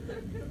all.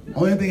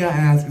 Only thing I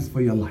ask is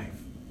for your life.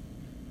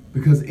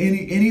 Because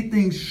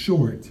anything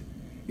short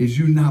is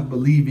you not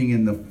believing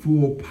in the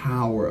full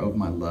power of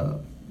my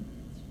love.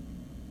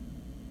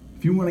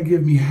 If you want to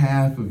give me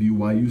half of you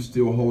while you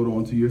still hold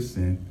on to your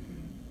sin,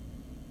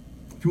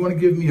 if you want to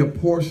give me a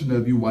portion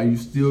of you while you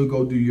still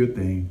go do your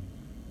thing,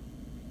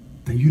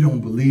 then you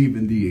don't believe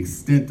in the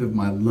extent of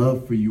my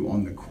love for you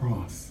on the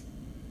cross.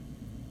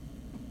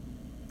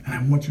 And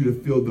I want you to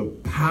feel the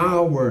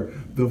power,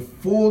 the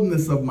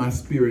fullness of my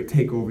spirit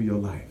take over your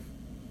life.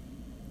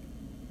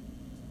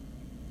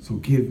 So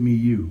give me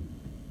you.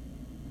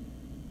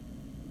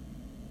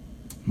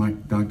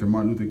 Dr.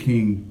 Martin Luther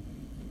King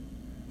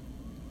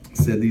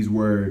said these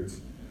words,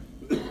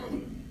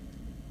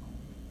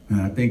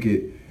 and I think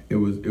it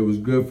was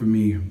good for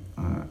me.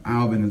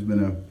 Alvin has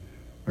been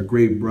a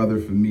great brother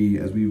for me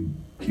as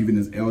even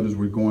as elders,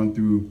 we're going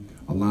through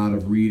a lot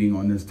of reading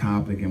on this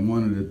topic, and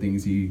one of the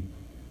things he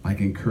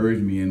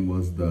encouraged me in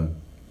was the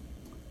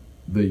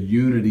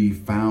unity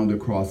found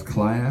across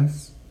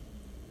class.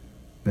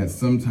 That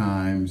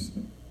sometimes,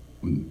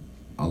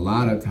 a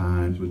lot of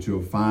times, what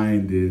you'll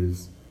find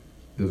is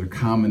there's a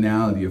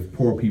commonality of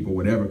poor people,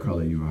 whatever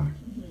color you are.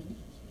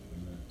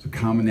 It's a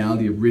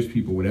commonality of rich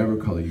people, whatever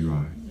color you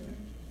are.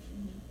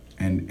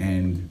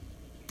 And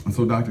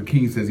so Dr.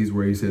 King says he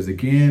says,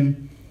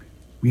 again,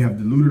 we have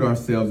deluded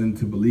ourselves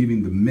into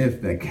believing the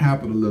myth that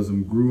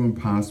capitalism grew and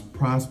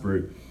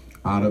prospered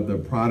out of the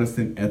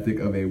Protestant ethic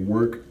of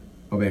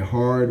a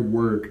hard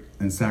work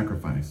and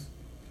sacrifice.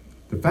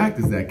 The fact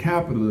is that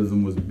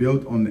capitalism was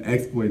built on the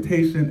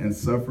exploitation and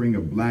suffering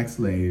of black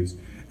slaves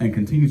and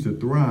continues to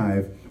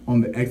thrive on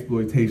the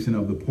exploitation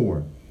of the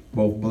poor,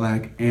 both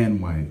black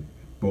and white,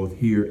 both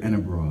here and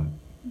abroad.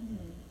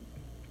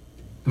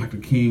 Dr.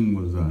 King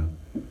was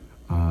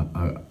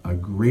a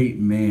great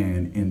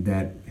man in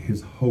that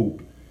his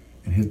hope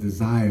and his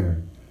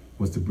desire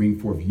was to bring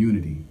forth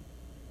unity.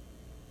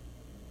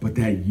 But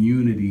that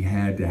unity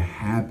had to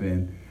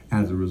happen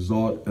as a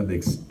result of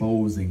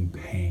exposing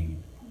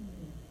pain.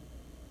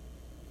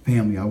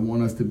 Family, I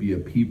want us to be a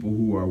people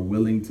who are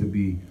willing to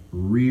be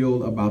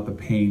real about the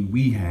pain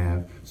we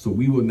have so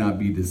we will not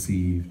be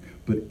deceived,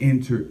 but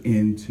enter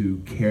into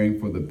caring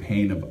for the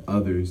pain of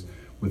others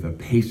with a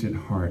patient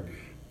heart,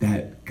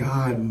 that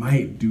God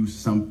might do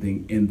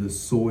something in the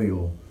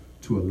soil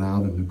to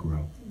allow them to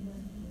grow.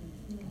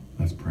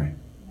 Let's pray.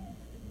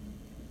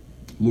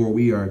 Lord,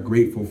 we are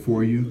grateful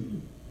for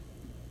you.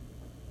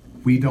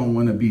 We don't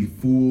want to be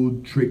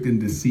fooled, tricked, and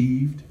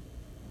deceived,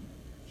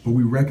 but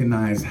we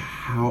recognize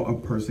how a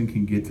person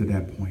can get to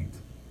that point.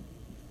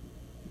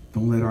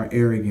 Don't let our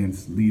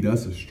arrogance lead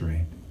us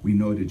astray. We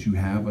know that you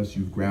have us.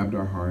 You've grabbed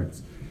our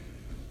hearts.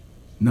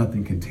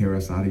 Nothing can tear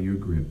us out of your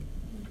grip.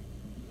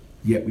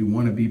 Yet we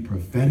want to be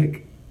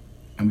prophetic,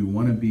 and we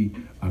want to be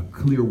a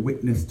clear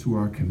witness to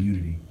our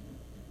community.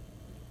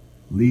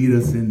 Lead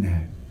us in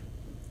that.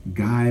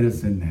 Guide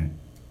us in that.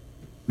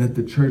 Let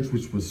the church,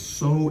 which was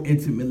so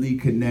intimately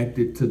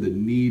connected to the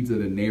needs of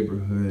the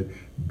neighborhood,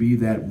 be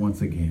that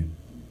once again.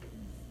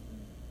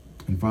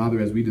 And Father,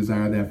 as we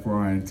desire that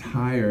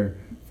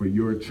for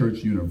your church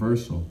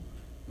universal,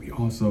 we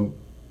also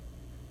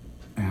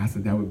ask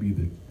that would be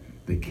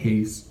the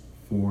case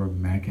for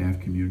Metcalf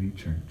Community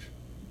Church.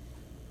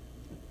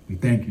 We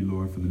thank you,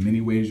 Lord, for the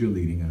many ways you're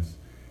leading us.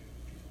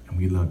 And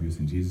we love you.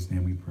 In Jesus'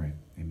 name we pray.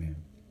 Amen.